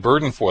been a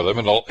burden for them,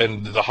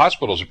 and the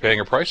hospitals are paying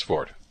a price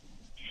for it.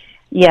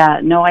 Yeah,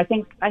 no, I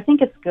think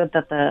it's good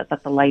that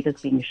the light is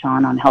being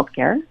shone on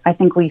healthcare. I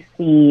think we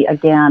see,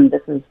 again,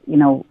 this is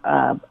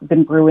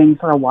been brewing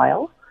for a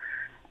while.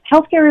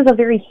 Healthcare is a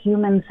very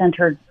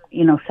human-centered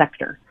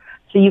sector,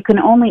 so you can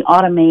only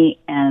automate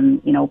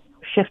and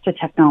shift to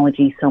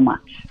technology so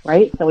much,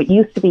 right? So it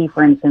used to be,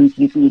 for instance,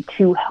 you'd need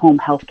 2 home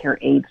healthcare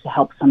aides to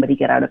help somebody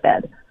get out of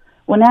bed.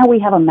 Well, now we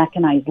have a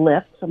mechanized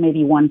lift, so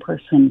maybe one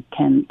person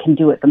can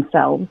do it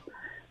themselves,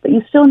 but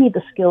you still need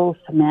the skills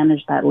to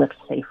manage that lift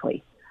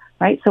safely.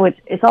 Right, so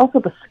it's also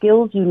the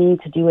skills you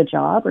need to do a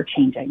job are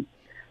changing.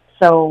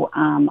 So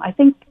I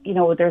think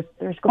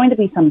there's going to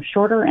be some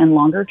shorter and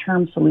longer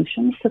term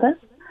solutions to this.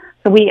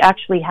 So we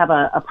actually have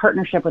a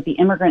partnership with the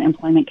Immigrant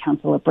Employment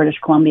Council of British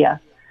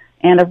Columbia,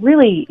 and I'm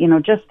really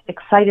just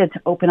excited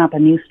to open up a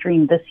new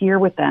stream this year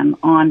with them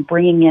on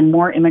bringing in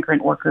more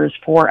immigrant workers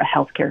for a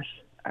healthcare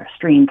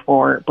stream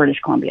for British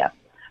Columbia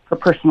for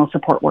personal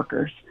support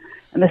workers.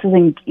 And this is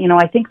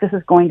I think this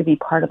is going to be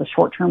part of the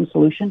short term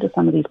solution to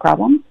some of these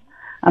problems.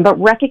 But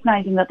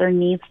recognizing that there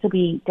needs to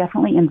be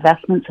definitely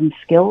investments in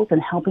skills and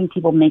helping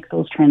people make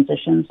those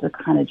transitions to the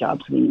kind of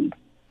jobs we need.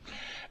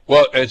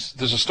 Well, there's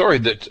a story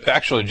that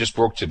actually just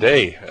broke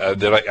today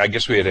that I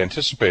guess we had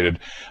anticipated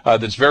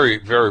that's very,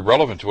 very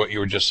relevant to what you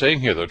were just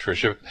saying here, though,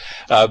 Tricia.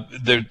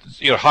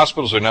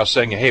 Hospitals are now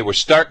saying, hey, we're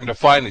starting to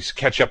finally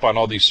catch up on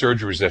all these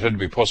surgeries that had to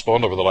be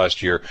postponed over the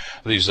last year,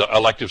 these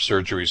elective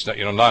surgeries,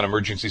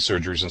 non-emergency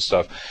surgeries and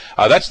stuff.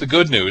 That's the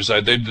good news.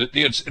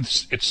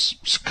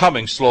 It's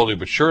coming slowly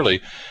but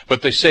surely,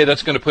 but they say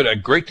that's going to put a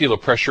great deal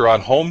of pressure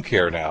on home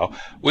care now.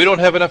 We don't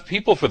have enough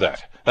people for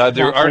that.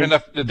 There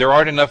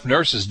aren't enough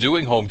nurses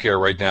doing home care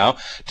right now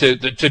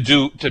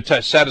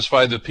to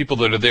satisfy the people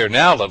that are there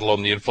now, let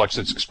alone the influx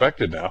that's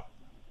expected now.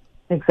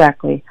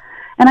 Exactly.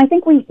 And I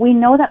think we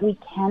know that we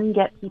can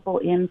get people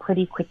in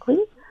pretty quickly,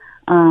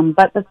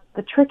 but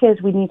the trick is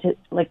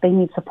they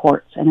need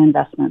supports and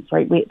investments,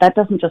 right? That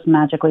doesn't just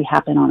magically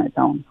happen on its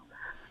own.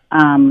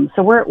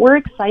 So we're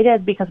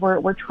excited because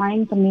we're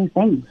trying some new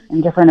things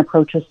and different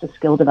approaches to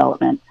skill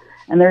development.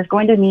 And there's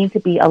going to need to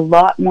be a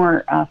lot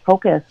more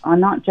focus on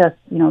not just,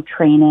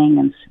 training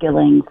and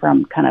skilling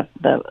from kind of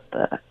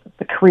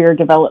the career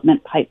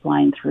development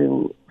pipeline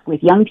through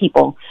with young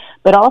people,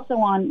 but also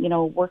on,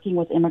 working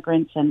with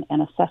immigrants and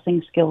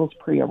assessing skills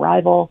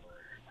pre-arrival,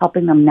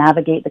 helping them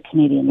navigate the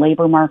Canadian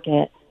labor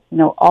market,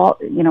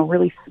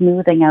 really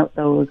smoothing out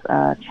those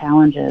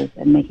challenges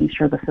and making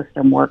sure the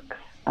system works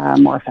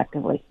more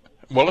effectively.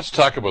 Well, let's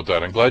talk about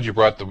that. I'm glad you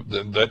brought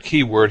that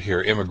key word here,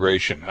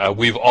 immigration.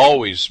 We've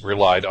always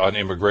relied on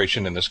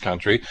immigration in this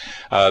country.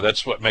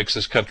 That's what makes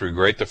this country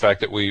great, the fact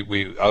that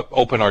we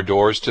open our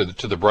doors to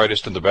the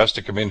brightest and the best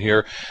to come in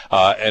here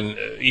and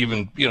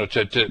even,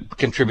 to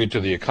contribute to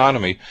the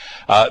economy.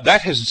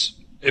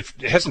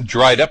 It hasn't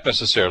dried up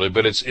necessarily,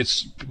 but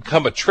it's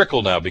become a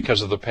trickle now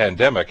because of the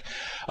pandemic.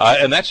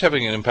 And that's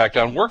having an impact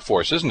on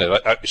workforce, isn't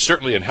it?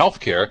 Certainly in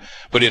healthcare,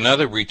 but in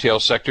other retail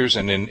sectors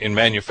and in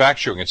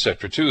manufacturing, et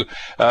cetera, too.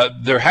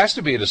 There has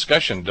to be a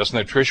discussion, doesn't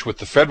it, Trish, with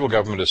the federal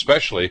government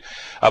especially,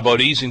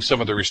 about easing some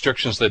of the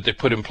restrictions that they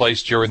put in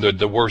place during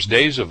the worst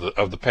days of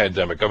the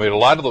pandemic. I mean, a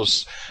lot of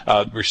those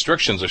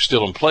restrictions are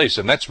still in place,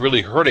 and that's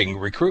really hurting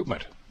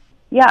recruitment.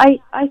 Yeah,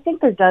 I think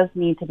there does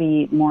need to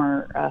be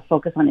more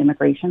focus on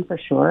immigration for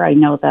sure. I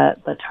know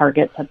that the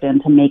targets have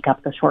been to make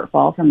up the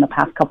shortfall from the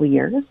past couple of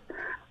years.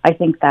 I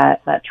think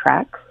that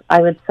tracks.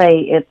 I would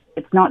say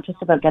it's not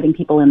just about getting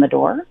people in the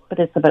door, but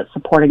it's about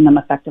supporting them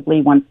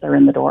effectively once they're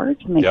in the door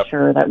to make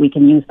sure that we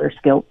can use their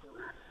skills.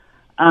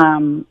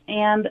 And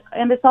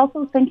it's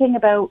also thinking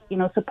about,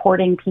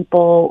 supporting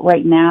people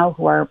right now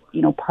who are,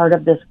 part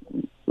of this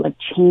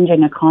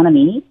changing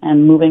economy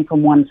and moving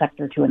from one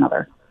sector to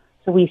another.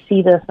 So we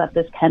see that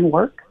this can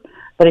work,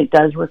 but it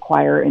does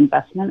require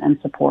investment and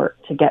support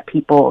to get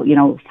people,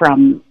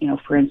 from,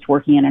 for instance,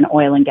 working in an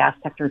oil and gas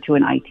sector to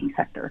an IT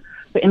sector.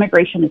 So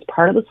immigration is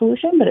part of the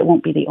solution, but it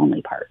won't be the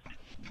only part.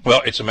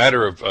 Well, it's a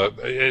matter of,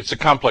 it's a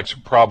complex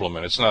problem,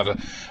 and it's not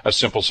a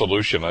simple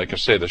solution. Like I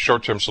say, the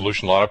short-term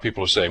solution, a lot of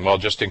people are saying, well,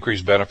 just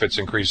increase benefits,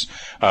 increase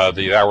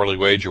the hourly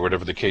wage or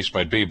whatever the case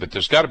might be, but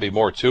there's got to be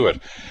more to it.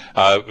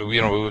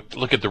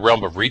 Look at the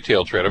realm of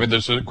retail trade. I mean,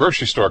 there's a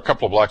grocery store a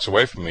couple of blocks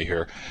away from me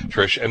here,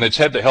 Trish, and it's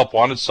had the Help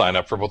Wanted sign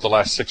up for about the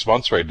last 6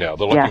 months right now.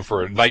 They're looking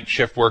for night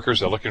shift workers.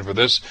 They're looking for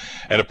this,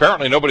 and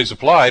apparently nobody's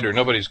applied or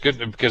nobody's good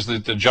because the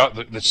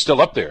job that's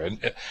still up there.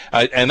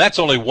 And that's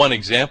only one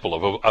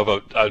example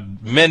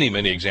of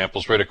many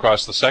examples right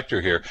across the sector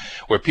here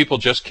where people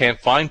just can't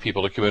find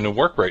people to come in and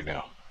work right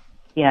now.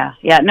 Yeah.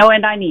 No,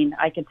 and I mean,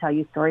 I could tell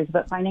you stories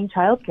about finding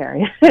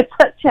childcare. It's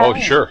a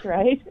challenge, oh, sure.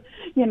 Right?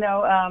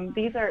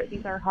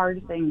 These are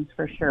hard things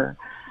for sure.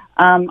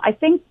 I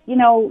think,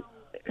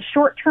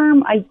 short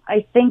term,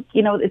 I think,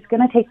 it's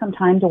going to take some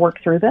time to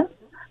work through this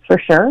for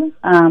sure,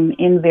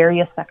 in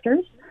various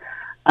sectors.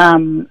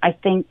 I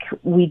think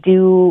we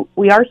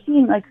are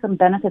seeing like some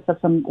benefits of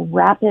some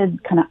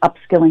rapid kind of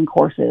upskilling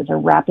courses or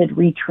rapid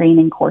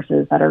retraining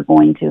courses that are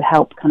going to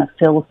help kind of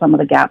fill some of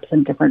the gaps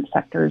in different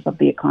sectors of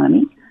the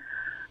economy.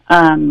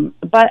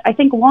 But I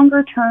think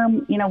longer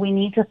term, we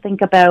need to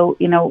think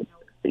about,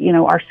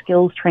 our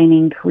skills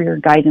training, career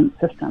guidance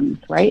systems,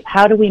 right?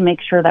 How do we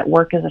make sure that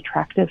work is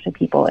attractive to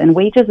people? And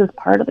wages is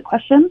part of the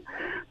question,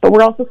 but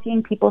we're also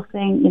seeing people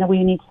saying,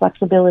 we need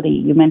flexibility.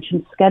 You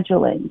mentioned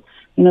scheduling.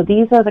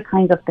 These are the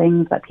kinds of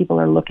things that people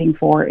are looking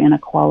for in a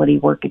quality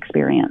work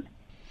experience.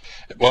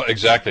 Well,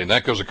 exactly, and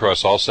that goes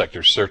across all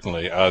sectors,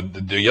 certainly.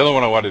 The other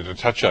one I wanted to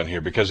touch on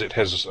here, because it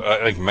has,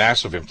 I think,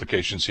 massive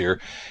implications here,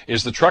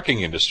 is the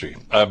trucking industry.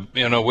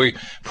 We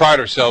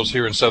pride ourselves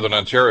here in Southern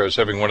Ontario as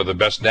having one of the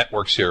best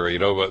networks here,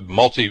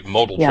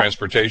 multimodal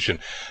transportation,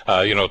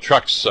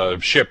 trucks,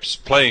 ships,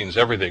 planes,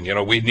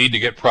 everything. We need to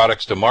get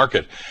products to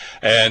market.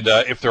 And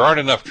if there aren't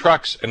enough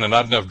trucks and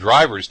not enough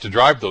drivers to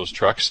drive those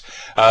trucks,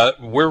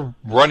 we're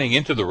running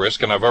into the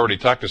risk, and I've already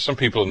talked to some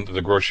people in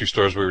the grocery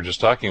stores we were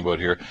just talking about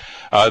here,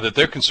 that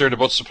they're concerned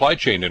about supply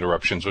chain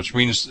interruptions, which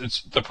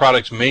means the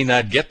products may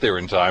not get there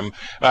in time.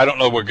 I don't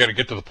know we're going to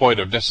get to the point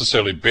of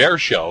necessarily bare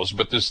shelves,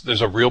 but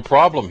there's a real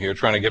problem here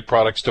trying to get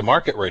products to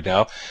market right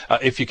now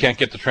if you can't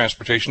get the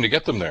transportation to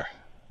get them there.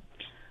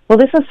 Well,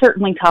 this is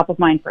certainly top of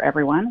mind for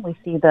everyone. We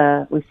see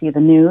the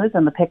news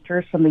and the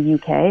pictures from the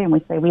UK, and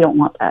we say we don't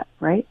want that,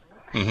 right?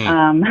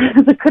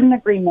 Mm-hmm. I couldn't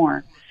agree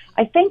more.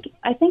 I think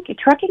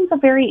trucking is a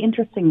very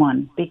interesting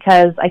one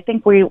because I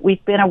think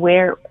we've been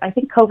aware. I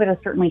think COVID has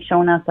certainly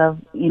shown us of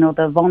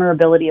the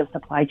vulnerability of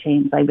supply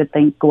chains. I would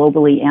think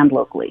globally and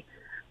locally,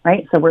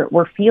 right? So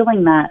we're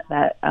feeling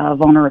that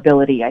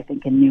vulnerability. I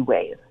think in new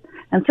ways,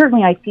 and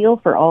certainly I feel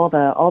for all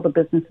the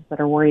businesses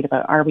that are worried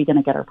about are we going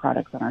to get our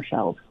products on our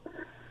shelves.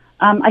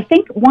 I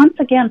think once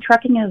again,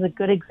 trucking is a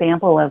good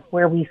example of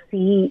where we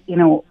see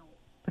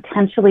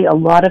potentially a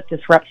lot of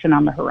disruption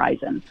on the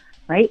horizon.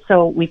 Right.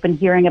 So we've been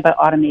hearing about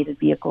automated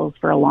vehicles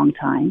for a long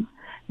time.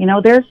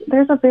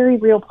 There's a very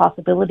real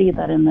possibility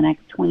that in the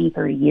next 20,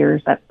 30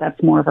 years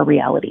that's more of a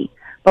reality,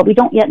 but we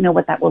don't yet know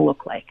what that will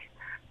look like.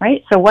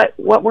 Right. So what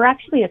we're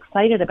actually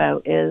excited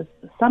about is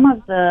some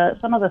of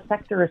the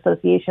sector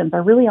associations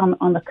are really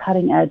on the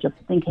cutting edge of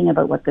thinking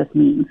about what this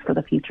means for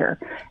the future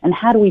and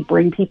how do we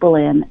bring people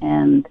in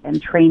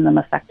and train them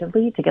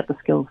effectively to get the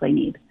skills they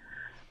need.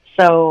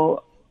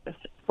 So,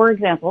 for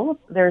example,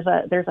 there's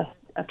a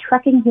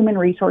trucking human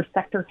resource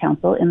sector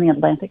council in the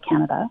Atlantic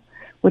Canada,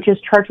 which is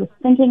charged with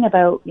thinking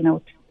about,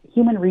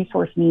 human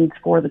resource needs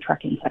for the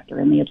trucking sector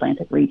in the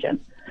Atlantic region.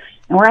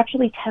 And we're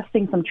actually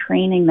testing some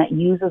training that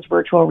uses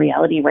virtual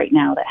reality right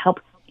now that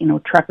helps,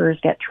 truckers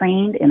get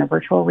trained in a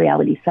virtual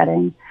reality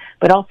setting,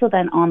 but also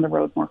then on the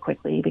road more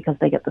quickly because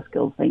they get the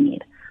skills they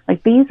need.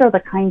 Like these are the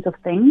kinds of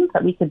things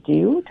that we could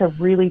do to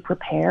really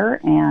prepare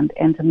and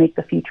to make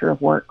the future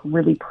of work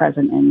really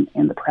present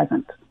in the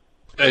present.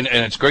 And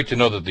it's great to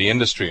know that the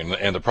industry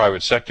and the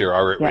private sector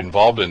are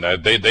involved in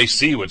that. They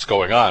see what's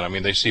going on. I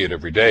mean, they see it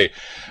every day.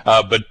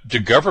 But do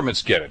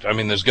governments get it? I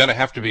mean, there's going to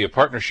have to be a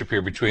partnership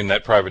here between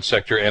that private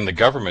sector and the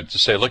government to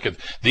say, look,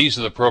 these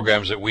are the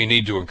programs that we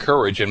need to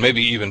encourage and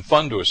maybe even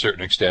fund to a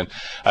certain extent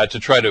to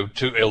try to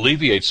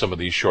alleviate some of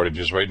these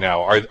shortages right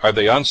now. Are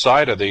they on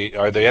side? Are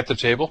they at the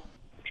table?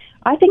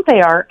 I think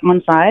they are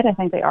on side. I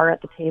think they are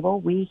at the table.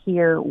 We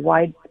hear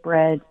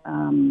widespread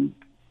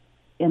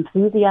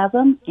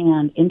enthusiasm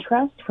and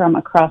interest from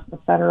across the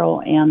federal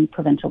and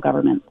provincial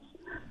governments.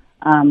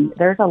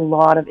 There's a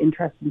lot of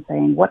interest in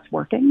saying what's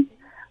working,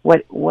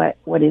 what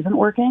isn't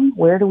working,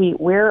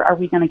 where are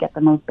we going to get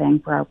the most bang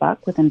for our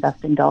buck with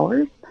investing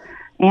dollars.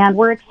 And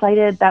we're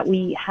excited that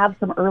we have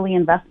some early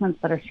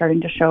investments that are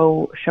starting to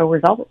show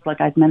results, like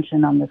I've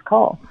mentioned on this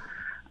call.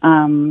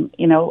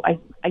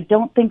 I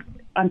don't think,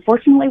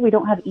 unfortunately, we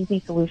don't have easy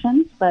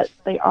solutions, but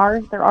there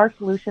are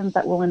solutions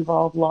that will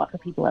involve lots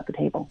of people at the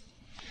table.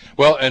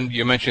 Well, and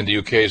you mentioned the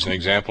UK as an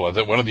example. I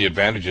think one of the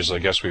advantages, I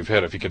guess, we've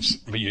had, if you could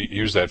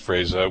use that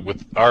phrase,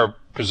 with our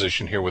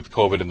position here with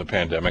COVID and the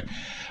pandemic,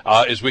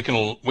 is we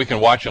can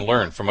watch and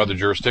learn from other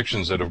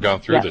jurisdictions that have gone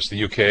through this,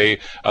 the UK,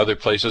 other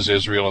places,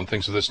 Israel, and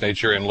things of this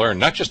nature, and learn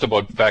not just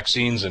about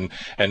vaccines and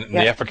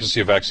the efficacy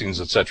of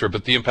vaccines, etc.,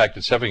 but the impact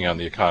it's having on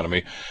the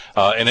economy.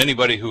 And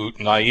anybody who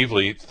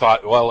naively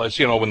thought, well, as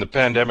you know, when the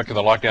pandemic and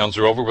the lockdowns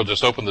are over, we'll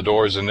just open the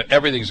doors and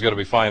everything's going to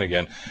be fine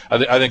again.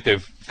 I think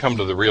they've come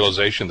to the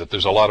realization that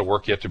there's a lot of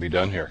work yet to be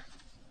done here.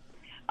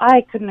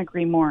 I couldn't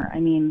agree more. I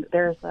mean,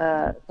 there's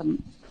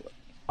some.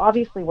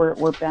 Obviously,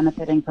 we're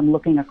benefiting from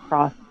looking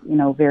across,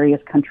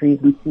 various countries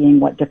and seeing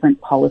what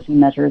different policy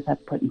measures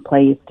have put in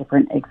place,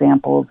 different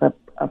examples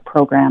of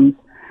programs.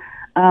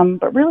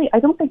 But really, I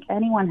don't think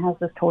anyone has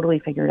this totally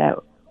figured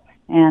out.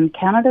 And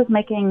Canada's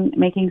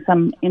making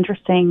some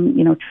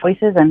interesting,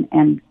 choices,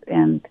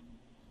 and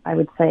I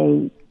would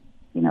say,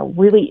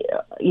 really,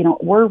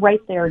 we're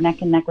right there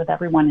neck and neck with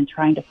everyone in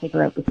trying to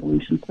figure out the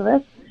solutions to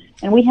this.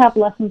 And we have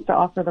lessons to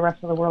offer the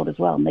rest of the world as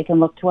well. And they can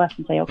look to us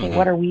and say, okay,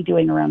 what are we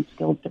doing around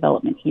skills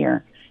development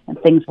here and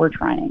things we're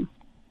trying?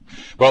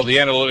 Well, the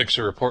analytics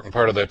are an important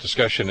part of that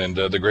discussion, and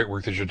the great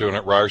work that you're doing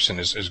at Ryerson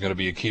is going to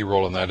be a key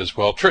role in that as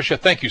well. Tricia,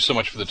 thank you so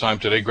much for the time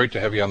today. Great to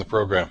have you on the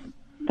program.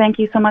 Thank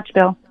you so much,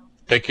 Bill.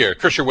 Take care.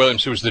 Tricia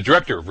Williams, who is the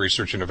Director of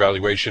Research and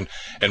Evaluation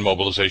and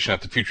Mobilization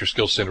at the Future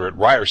Skills Center at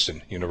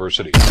Ryerson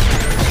University.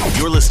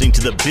 You're listening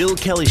to the Bill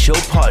Kelly Show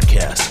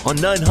podcast on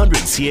 900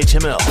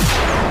 CHML.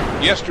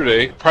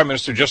 Yesterday, Prime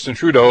Minister Justin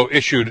Trudeau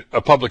issued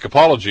a public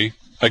apology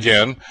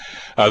again,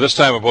 this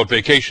time about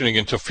vacationing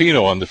in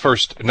Tofino on the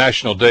first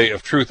National Day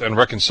of Truth and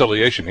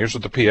Reconciliation. Here's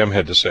what the PM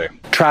had to say.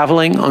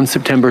 Traveling on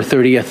September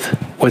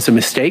 30th was a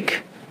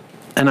mistake,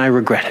 and I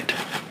regret it.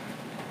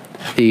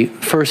 The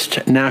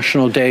first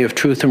National Day of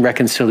Truth and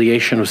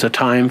Reconciliation was a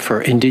time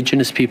for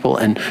Indigenous people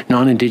and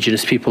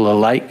non-Indigenous people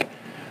alike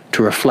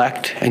to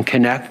reflect and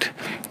connect,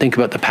 think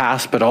about the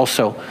past, but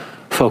also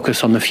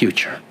focus on the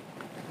future.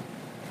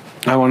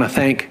 I want to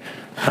thank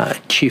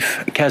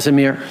Chief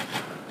Casimir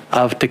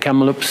of the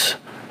Kamloops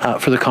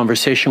for the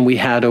conversation we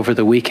had over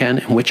the weekend,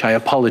 in which I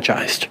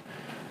apologized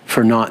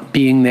for not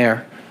being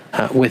there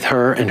with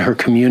her and her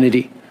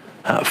community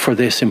for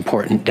this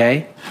important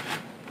day.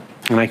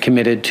 And I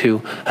committed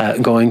to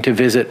going to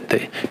visit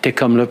the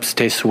Kamloops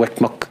Te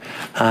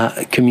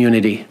Secwépemc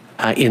community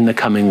in the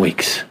coming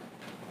weeks.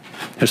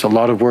 There's a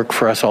lot of work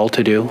for us all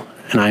to do,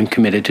 and I'm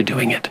committed to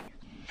doing it.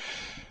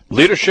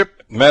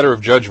 Leadership, matter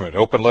of judgment.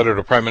 Open letter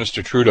to Prime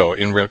Minister Trudeau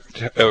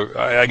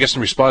I guess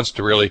in response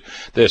to really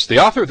this. The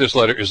author of this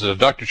letter is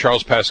Dr.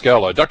 Charles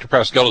Pascal. Dr.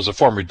 Pascal is a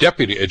former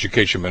Deputy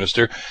Education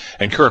Minister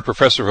and current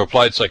Professor of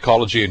Applied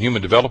Psychology and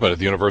Human Development at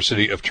the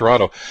University of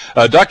Toronto.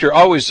 Doctor,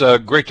 always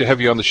great to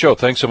have you on the show.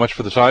 Thanks so much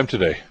for the time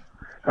today.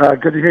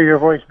 Good to hear your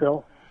voice,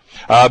 Bill.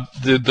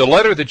 The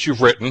letter that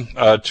you've written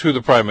to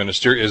the Prime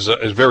Minister is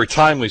very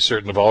timely,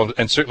 certain of all,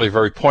 and certainly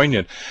very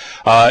poignant,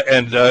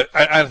 and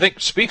I think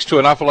speaks to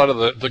an awful lot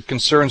of the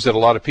concerns that a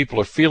lot of people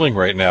are feeling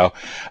right now.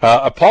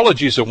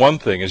 Apologies are one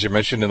thing, as you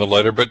mentioned in the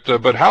letter,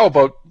 but how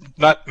about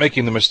not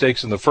making the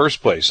mistakes in the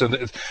first place?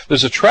 And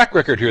there's a track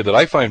record here that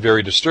I find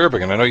very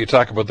disturbing, and I know you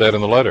talk about that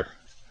in the letter.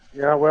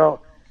 Yeah,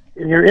 well,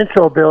 in your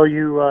intro, Bill,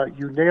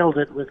 you nailed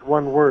it with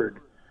one word.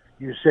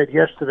 You said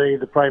yesterday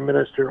the Prime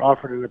Minister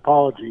offered an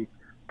apology. ...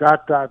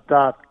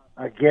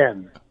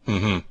 again.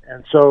 Mm-hmm.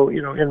 And so,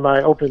 in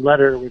my open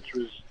letter, which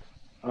was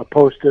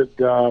posted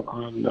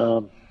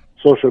on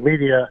social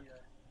media,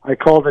 I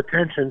called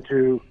attention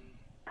to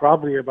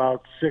probably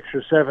about 6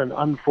 or 7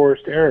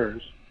 unforced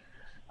errors.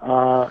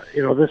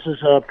 This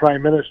is a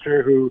Prime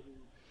Minister who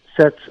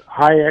sets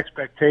high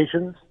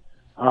expectations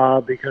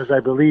because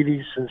I believe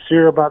he's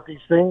sincere about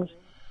these things.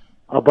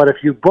 But if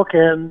you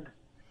bookend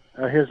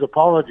his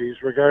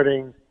apologies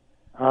regarding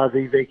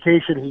the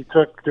vacation he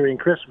took during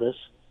Christmas,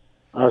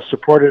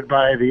 supported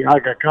by the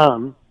Aga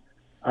Khan,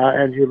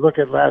 and you look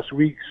at last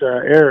week's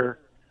error,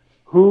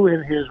 who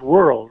in his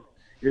world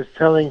is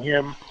telling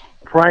him,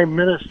 Prime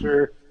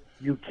Minister,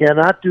 you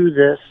cannot do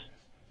this,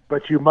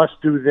 but you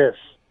must do this?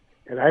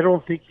 And I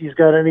don't think he's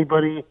got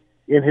anybody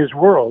in his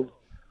world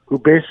who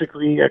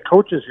basically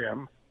coaches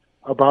him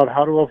about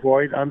how to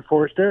avoid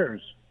unforced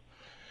errors.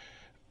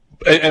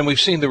 And we've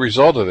seen the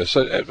result of this.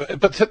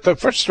 But the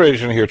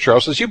frustration here,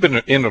 Charles, is you've been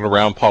in and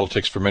around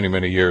politics for many,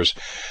 many years.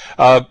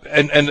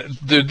 And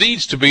there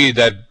needs to be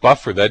that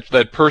buffer,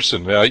 that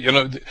person.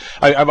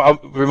 I'm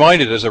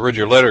reminded, as I read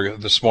your letter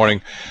this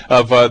morning,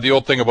 of the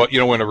old thing about,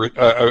 when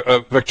a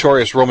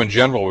victorious Roman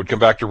general would come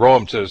back to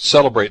Rome to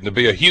celebrate, and there'd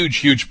be a huge,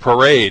 huge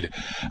parade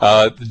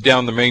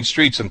down the main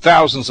streets and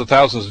thousands of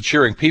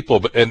cheering people.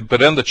 But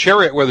in the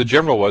chariot where the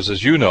general was,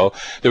 as you know,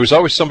 there was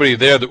always somebody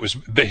there that was,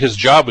 his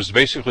job was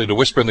basically to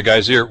whisper in the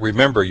guy's ear,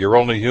 remember, you're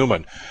only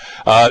human.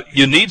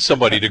 You need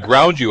somebody to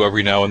ground you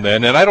every now and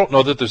then, and I don't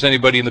know that there's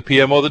anybody in the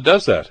PMO that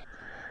does that.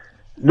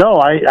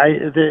 No,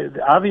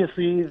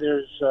 obviously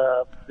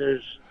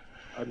there's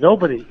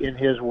nobody in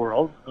his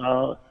world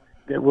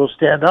that will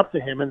stand up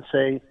to him and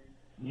say,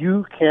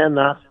 you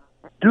cannot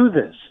do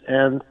this.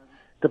 And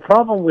the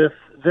problem with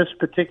this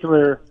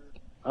particular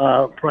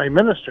prime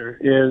minister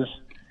is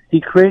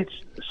he creates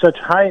such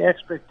high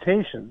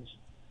expectations,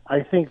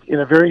 I think, in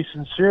a very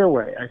sincere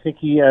way. I think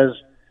he has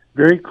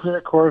very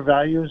clear core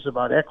values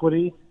about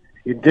equity,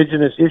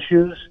 indigenous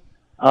issues,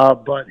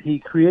 but he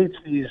creates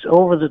these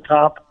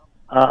over-the-top,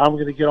 I'm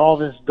going to get all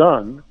this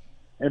done,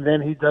 and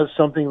then he does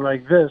something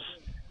like this.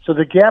 So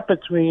the gap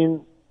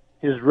between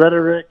his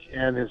rhetoric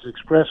and his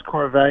expressed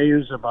core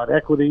values about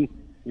equity,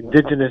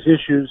 indigenous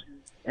issues,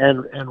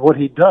 and what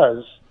he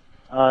does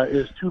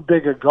is too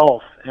big a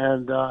gulf.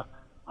 And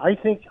I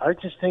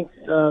just think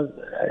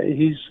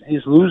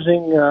he's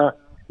losing.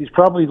 He's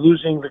probably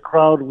losing the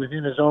crowd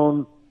within his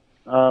own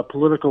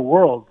political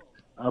world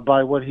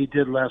by what he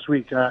did last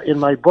week. In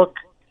my book,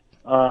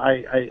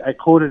 I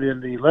quoted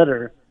in the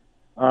letter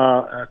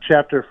a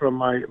chapter from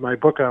my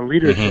book on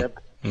leadership.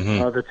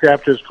 The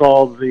chapter is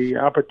called "The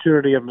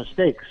Opportunity of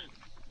Mistakes."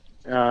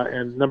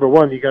 And number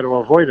one, you got to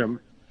avoid them,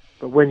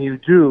 but when you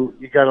do,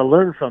 you got to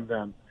learn from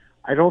them.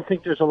 I don't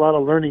think there's a lot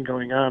of learning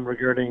going on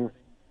regarding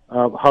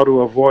how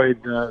to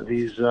avoid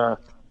these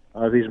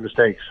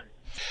mistakes.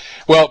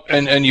 Well,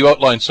 and you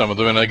outlined some of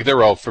them, and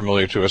they're all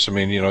familiar to us. I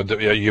mean,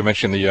 you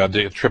mentioned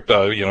the trip,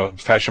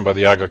 fashioned by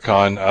the Aga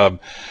Khan,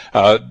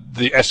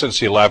 the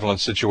SNC-Lavalin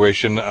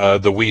situation,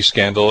 the WE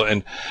scandal,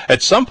 and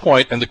at some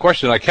point, and the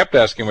question I kept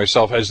asking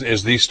myself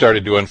as these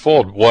started to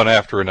unfold one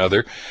after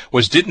another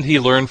was, didn't he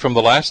learn from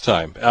the last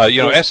time?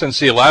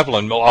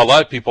 SNC-Lavalin, a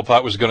lot of people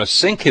thought was going to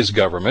sink his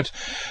government,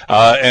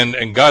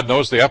 and God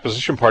knows the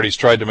opposition parties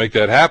tried to make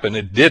that happen.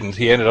 It didn't.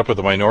 He ended up with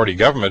a minority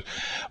government,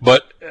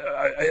 but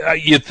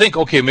you'd think,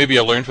 okay, maybe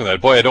I learned from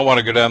that. Boy, I don't want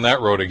to go down that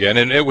road again.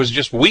 And it was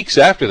just weeks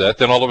after that,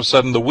 then all of a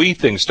sudden the WE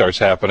thing starts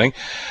happening.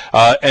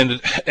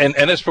 And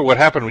as for what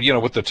happened,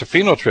 with the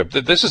Tofino trip,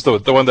 this is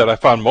the one that I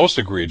found most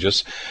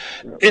egregious.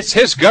 It's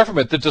his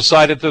government that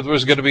decided that there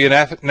was going to be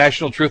a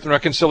National Truth and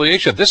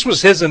Reconciliation. This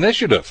was his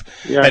initiative.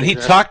 Yeah, and he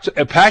talked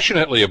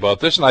passionately about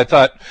this. And I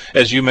thought,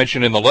 as you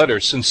mentioned in the letter,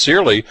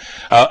 sincerely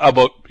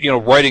about,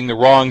 righting the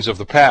wrongs of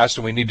the past,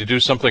 and we need to do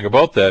something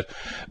about that.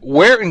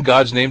 Where in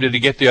God's name did he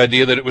get the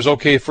idea that it was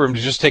okay for him to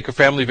just take a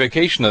family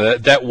vacation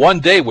that one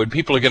day when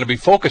people are going to be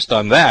focused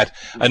on that,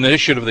 an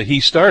initiative that he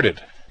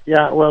started?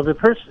 Yeah, well,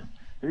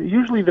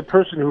 usually the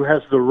person who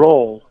has the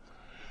role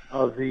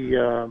of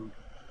the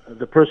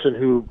person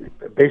who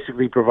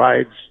basically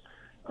provides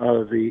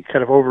the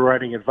kind of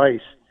overriding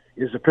advice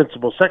is the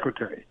principal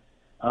secretary.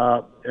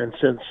 And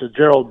since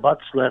Gerald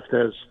Butts left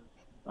as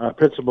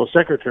principal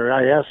secretary,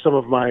 I asked some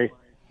of my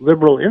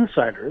liberal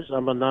insiders.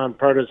 I'm a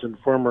nonpartisan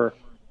former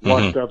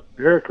washed-up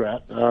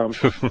bureaucrat.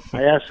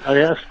 I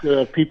asked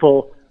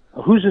people,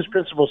 who's his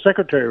principal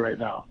secretary right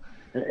now?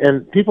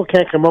 And people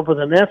can't come up with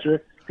an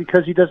answer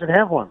because he doesn't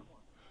have one.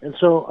 And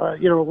so,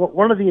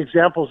 one of the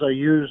examples I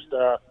used,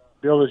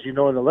 Bill, as you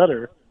know in the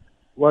letter,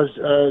 was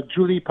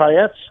Julie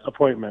Payette's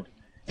appointment.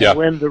 Yeah.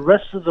 When the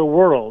rest of the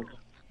world,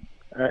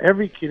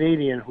 every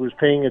Canadian who was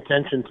paying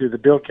attention to the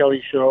Bill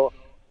Kelly Show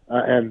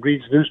and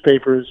reads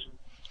newspapers,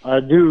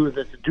 knew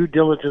that the due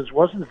diligence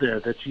wasn't there,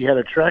 that she had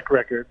a track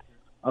record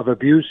of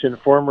abuse in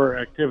former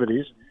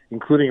activities,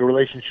 including a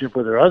relationship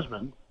with her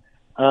husband.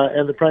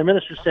 And the Prime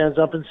Minister stands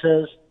up and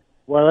says,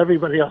 while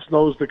everybody else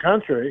knows the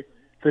contrary,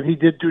 that he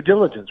did due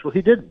diligence. Well,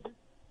 he didn't.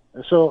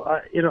 And so,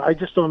 I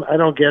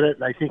don't get it.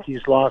 And I think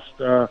he's lost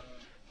a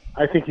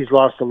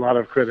lot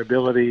of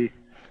credibility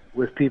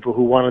with people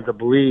who wanted to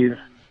believe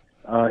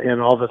in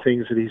all the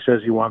things that he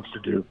says he wants to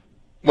do.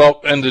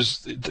 Well, and there's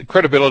the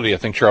credibility, I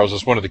think, Charles,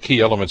 is one of the key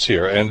elements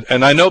here.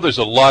 And I know there's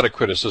a lot of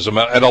criticism,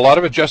 and a lot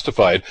of it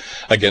justified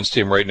against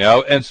him right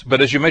now.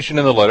 But as you mentioned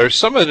in the letter,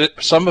 some of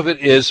it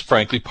is,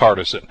 frankly,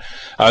 partisan.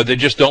 They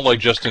just don't like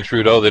Justin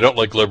Trudeau. They don't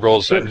like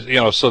liberals. And,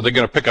 so they're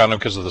going to pick on him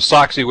because of the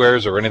socks he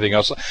wears or anything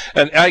else.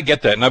 And I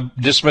get that, and I'm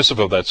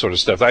dismissive of that sort of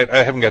stuff. I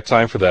haven't got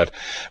time for that.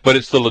 But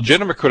it's the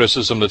legitimate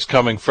criticism that's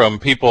coming from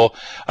people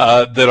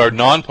that are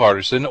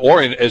nonpartisan,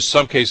 or in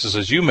some cases,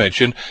 as you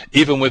mentioned,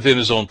 even within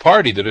his own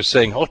party, that are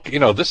saying, look,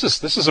 this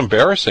is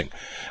embarrassing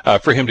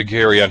for him to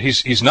carry on.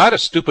 He's not a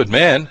stupid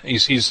man.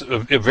 He's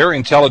a very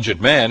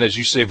intelligent man, as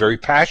you say, very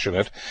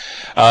passionate.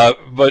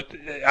 But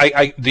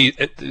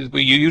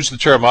you use the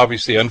term,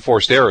 obviously,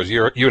 unforced errors.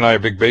 You and I are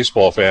big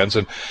baseball fans,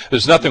 and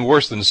there's nothing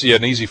worse than to see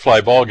an easy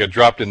fly ball get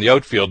dropped in the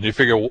outfield, and you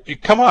figure, well,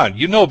 come on,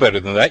 you know better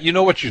than that. You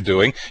know what you're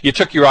doing. You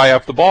took your eye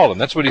off the ball,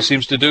 and that's what he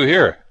seems to do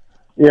here.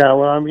 Yeah,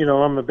 well,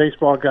 I'm a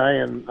baseball guy,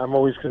 and I'm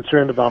always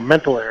concerned about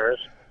mental errors.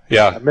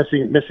 Yeah,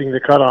 missing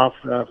the cutoff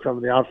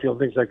from the outfield,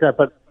 things like that.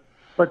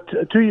 But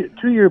to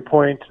your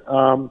point,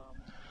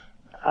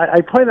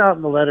 I point out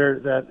in the letter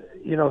that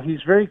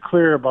he's very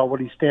clear about what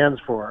he stands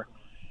for,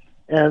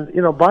 and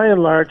by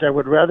and large, I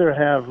would rather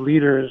have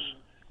leaders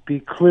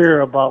be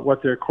clear about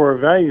what their core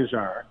values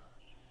are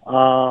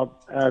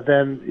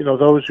than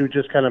those who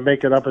just kind of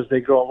make it up as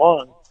they go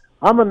along.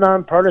 I'm a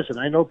nonpartisan.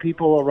 I know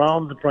people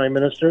around the Prime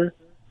Minister.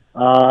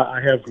 I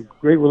have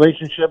great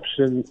relationships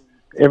in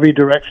every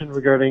direction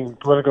regarding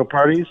political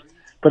parties,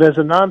 but as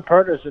a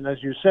nonpartisan,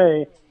 as you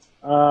say,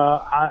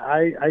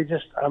 I'm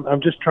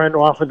just trying to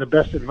offer the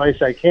best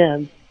advice I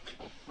can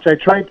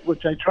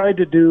which I tried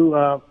to do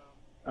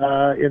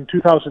in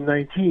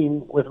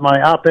 2019 with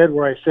my op-ed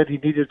where I said he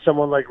needed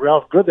someone like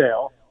Ralph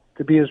Goodale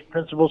to be his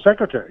principal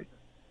secretary.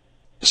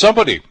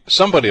 Somebody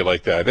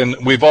like that, and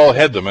we've all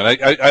had them, and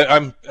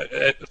I'm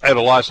at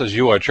a loss as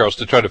you are, Charles,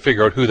 to try to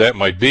figure out who that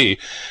might be.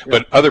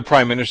 But other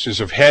prime ministers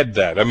have had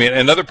that. I mean,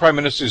 and other prime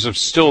ministers have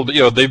still,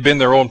 they've been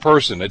their own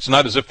person. It's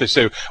not as if they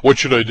say, "What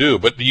should I do?"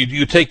 But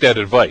you take that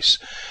advice.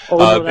 Oh,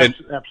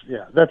 no,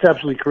 that's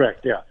absolutely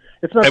correct. Yeah,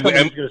 it's not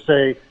somebody who's going to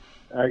say,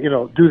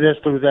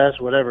 do this,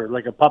 whatever,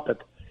 like a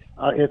puppet.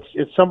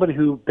 It's somebody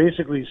who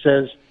basically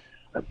says,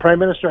 "Prime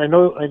Minister, I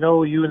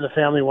know you and the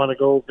family want to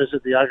go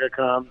visit the Aga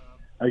Khan.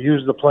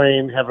 Use the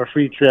plane, have a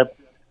free trip,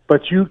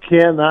 but you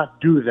cannot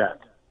do that."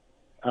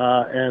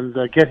 And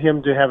get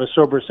him to have a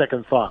sober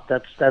second thought.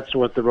 That's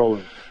what the role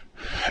is.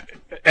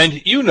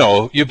 And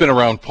you've been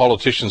around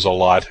politicians a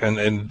lot,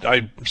 and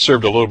I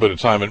served a little bit of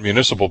time in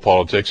municipal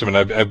politics. I mean,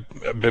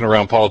 I've been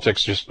around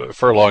politics just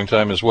for a long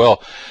time as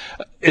well.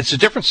 It's a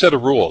different set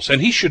of rules,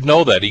 and he should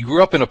know that. He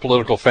grew up in a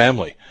political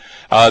family.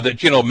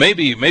 That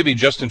maybe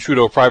Justin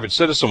Trudeau, private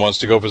citizen, wants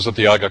to go visit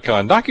the Aga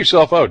Khan. Knock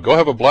yourself out. Go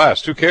have a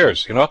blast. Who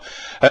cares?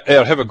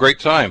 Have a great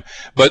time.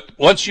 But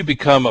once you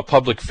become a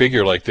public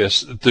figure like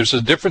this, there's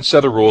a different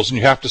set of rules, and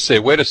you have to say,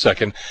 wait a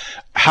second,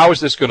 how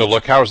is this going to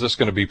look? How is this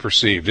going to be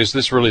perceived? Is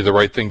this really the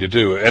right thing to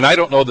do? And I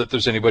don't know that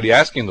there's anybody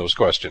asking those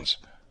questions.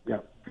 Yeah.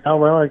 Oh,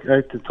 well, I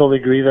totally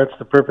agree. That's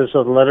the purpose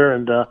of the letter,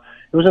 and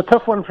it was a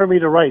tough one for me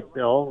to write,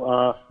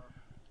 Bill,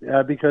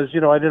 because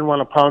I didn't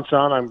want to pounce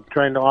on. I'm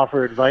trying to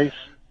offer advice.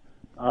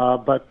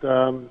 But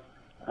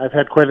I've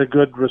had quite a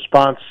good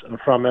response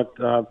from it,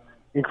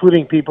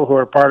 including people who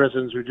are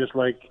partisans who just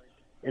like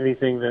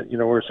anything that,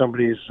 where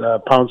somebody's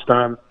pounced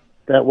on.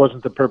 That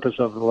wasn't the purpose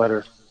of the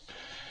letter.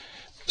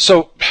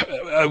 So,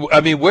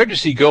 I mean, where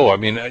does he go? I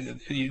mean,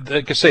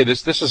 like I say,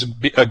 this is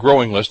a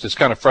growing list. It's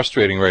kind of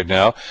frustrating right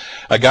now.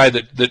 A guy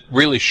that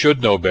really should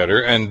know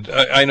better. And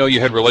I know you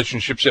had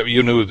relationships.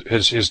 You knew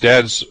his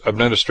dad's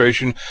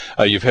administration.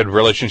 You've had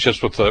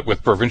relationships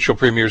with provincial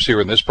premiers here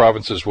in this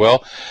province as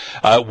well.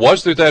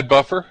 Was there that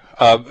buffer?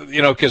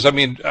 Because,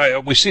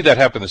 we see that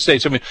happen in the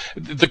States. I mean,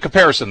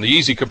 the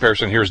easy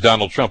comparison here is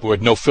Donald Trump, who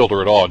had no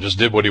filter at all, just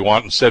did what he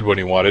wanted and said what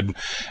he wanted,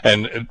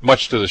 and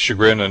much to the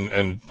chagrin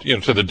and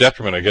to the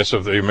detriment, I guess,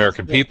 of the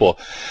American people.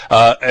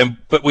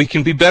 But we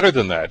can be better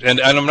than that. And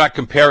I'm not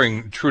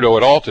comparing Trudeau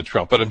at all to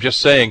Trump, but I'm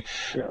just saying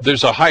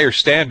there's a higher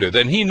standard,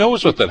 and he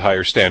knows what that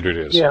higher standard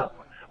is. Yeah.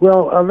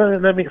 Well,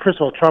 let me, first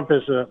of all, Trump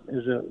is a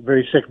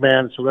very sick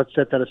man, so let's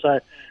set that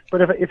aside.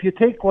 But if you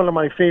take one of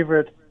my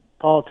favorite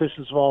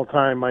politicians of all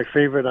time, my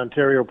favorite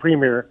Ontario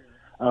Premier,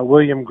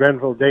 William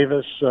Grenville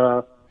Davis,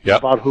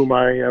 about whom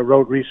I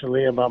wrote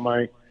recently about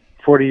my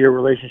 40-year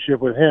relationship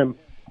with him.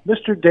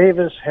 Mr.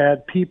 Davis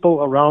had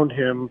people around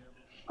him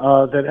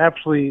that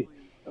actually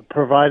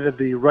provided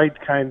the right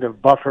kind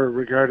of buffer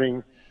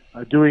regarding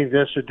doing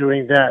this or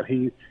doing that.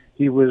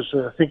 He was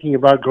thinking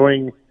about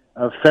going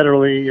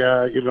federally,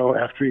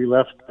 after he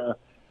left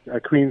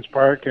Queen's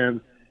Park,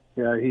 and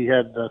he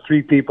had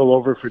 3 people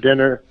over for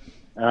dinner.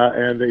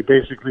 And they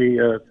basically,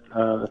 2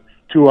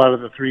 out of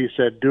the 3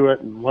 said do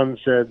it, and 1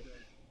 said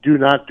do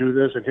not do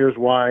this, and here's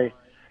why.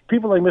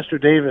 People like Mr.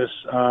 Davis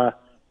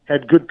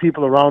had good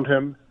people around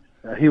him.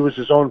 He was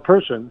his own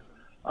person,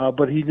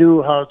 but he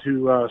knew how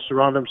to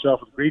surround himself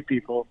with great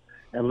people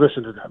and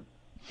listen to them.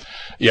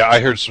 Yeah, I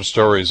heard some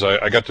stories.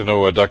 I got to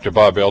know Dr.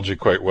 Bob Elgee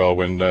quite well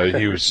when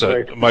he was,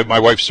 Right. my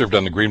wife served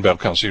on the Greenbelt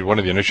Council. He was one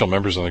of the initial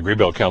members on the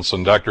Greenbelt Council,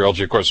 and Dr.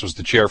 Elgee, of course, was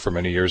the chair for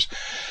many years.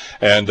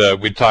 And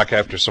we'd talk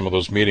after some of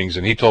those meetings,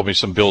 and he told me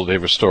some Bill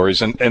Davis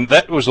stories. And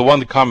that was the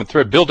one common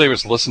thread. Bill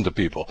Davis listened to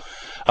people.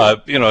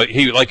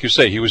 He, like you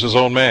say, he was his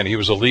own man. He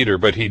was a leader,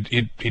 but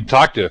he'd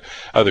talk to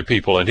other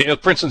people.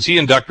 And for instance, he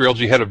and Dr.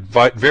 Elgee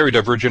had very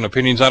divergent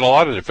opinions on a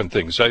lot of different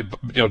things.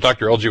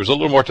 Dr. Elgee was a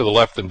little more to the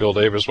left than Bill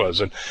Davis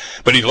was,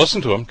 but he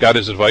listened to him, got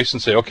his advice,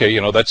 and say, okay,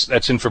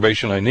 that's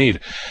information I need.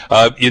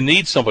 You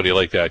need somebody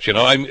like that,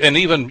 and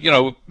even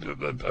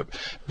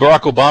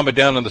Barack Obama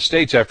down in the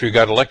States after he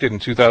got elected in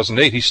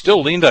 2008, he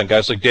still leaned on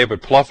guys like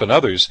David Plouffe and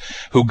others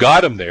who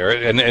got him there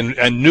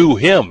and knew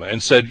him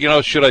and said,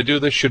 should I do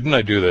this? Shouldn't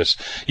I do this?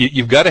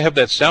 You've got to have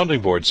that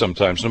sounding board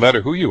sometimes, no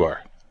matter who you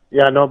are.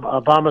 Yeah, no,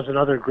 Obama's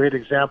another great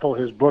example.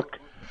 His book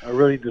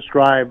really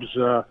describes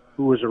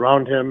who was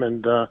around him,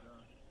 and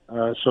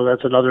so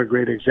that's another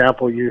great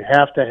example. You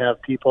have to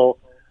have people,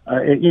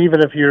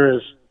 even if you're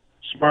as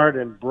smart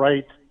and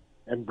bright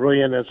and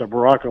brilliant as a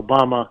Barack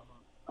Obama,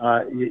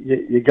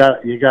 you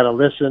got to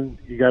listen.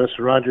 You got to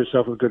surround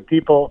yourself with good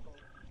people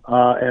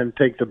and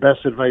take the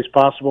best advice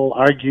possible.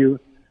 Argue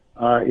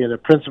in a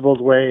principled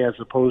way as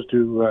opposed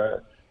to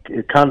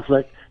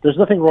conflict. There's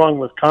nothing wrong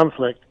with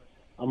conflict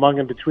among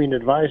and between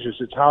advisors.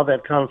 It's how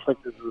that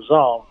conflict is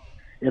resolved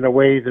in a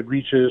way that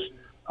reaches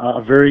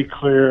a very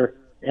clear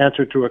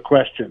answer to a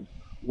question.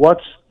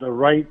 What's the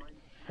right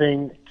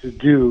thing to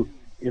do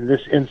in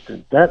this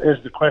instant? That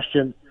is the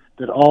question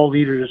that all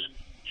leaders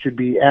should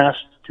be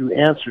asked to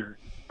answer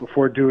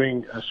before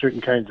doing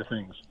certain kinds of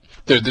things.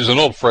 There's an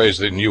old phrase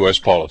in U.S.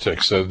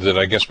 politics that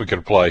I guess we could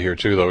apply here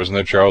too, though, isn't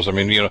there, Charles? I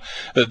mean,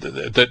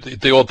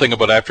 the old thing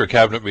about after a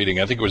cabinet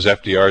meeting, I think it was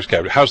FDR's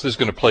cabinet. How's this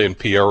going to play in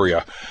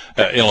Peoria,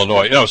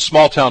 Illinois?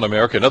 Small town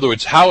America. In other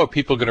words, how are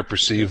people going to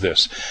perceive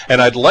this?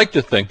 And I'd like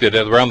to think that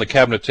around the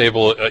cabinet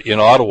table in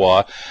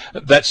Ottawa,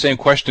 that same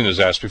question is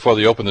asked before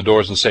they open the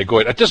doors and say, "Go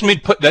ahead."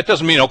 That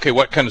doesn't mean okay,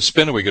 what kind of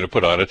spin are we going to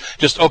put on it?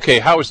 Just okay,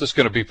 how is this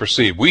going to be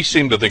perceived? We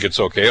seem to think it's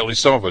okay, at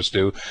least some of us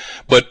do.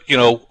 But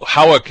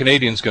how are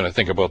Canadians going to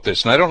think about this?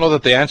 And I don't know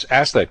that they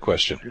asked that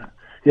question.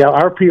 Yeah,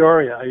 our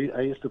Peoria,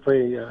 I used to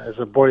play, as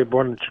a boy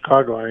born in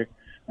Chicago, I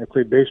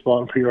played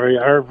baseball in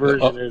Peoria. Our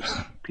version is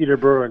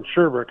Peterborough and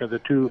Sherbrooke are the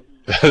two,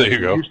 there you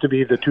go. Used to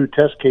be the two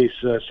test case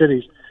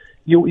cities.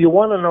 You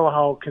want to know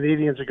how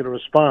Canadians are going to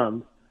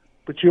respond,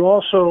 but you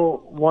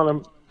also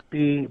want to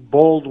be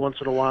bold once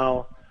in a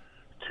while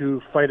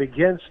to fight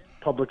against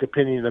public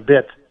opinion a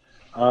bit,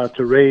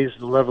 to raise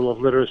the level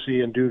of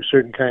literacy and do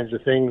certain kinds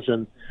of things.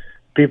 And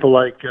people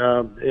like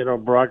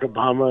Barack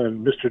Obama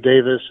and Mr.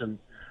 Davis and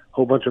a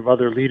whole bunch of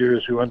other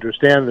leaders who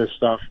understand this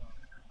stuff,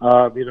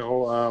 are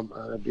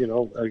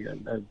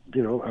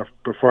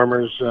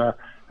performers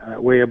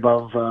way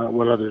above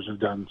what others have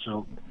done.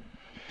 So.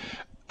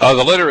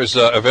 The letter is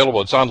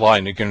available. It's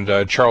online. You can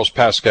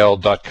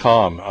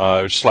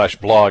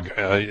charlespascal.com/blog.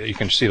 You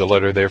can see the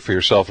letter there for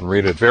yourself and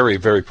read it. Very,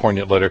 very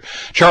poignant letter.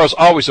 Charles,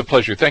 always a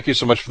pleasure. Thank you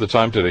so much for the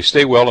time today.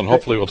 Stay well, and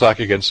hopefully we'll talk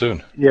again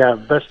soon. Yeah,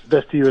 best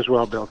to you as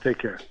well, Bill. Take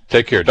care.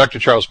 Take care. Dr.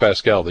 Charles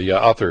Pascal, the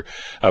author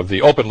of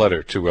the open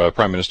letter to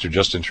Prime Minister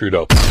Justin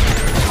Trudeau.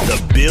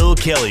 The Bill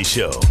Kelly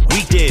Show,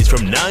 weekdays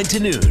from 9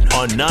 to noon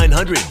on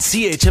 900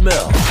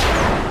 CHML.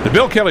 The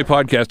Bill Kelly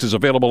Podcast is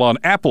available on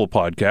Apple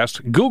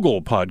Podcast,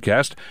 Google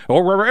Podcast,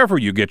 or wherever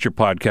you get your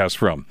podcasts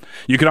from.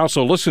 You can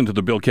also listen to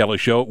The Bill Kelly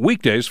Show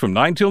weekdays from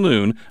 9 till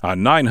noon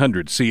on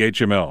 900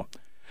 CHML.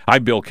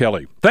 I'm Bill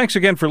Kelly. Thanks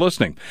again for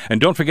listening.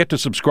 And don't forget to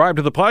subscribe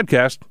to the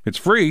podcast. It's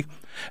free,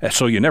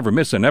 so you never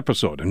miss an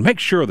episode. And make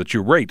sure that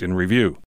you rate and review.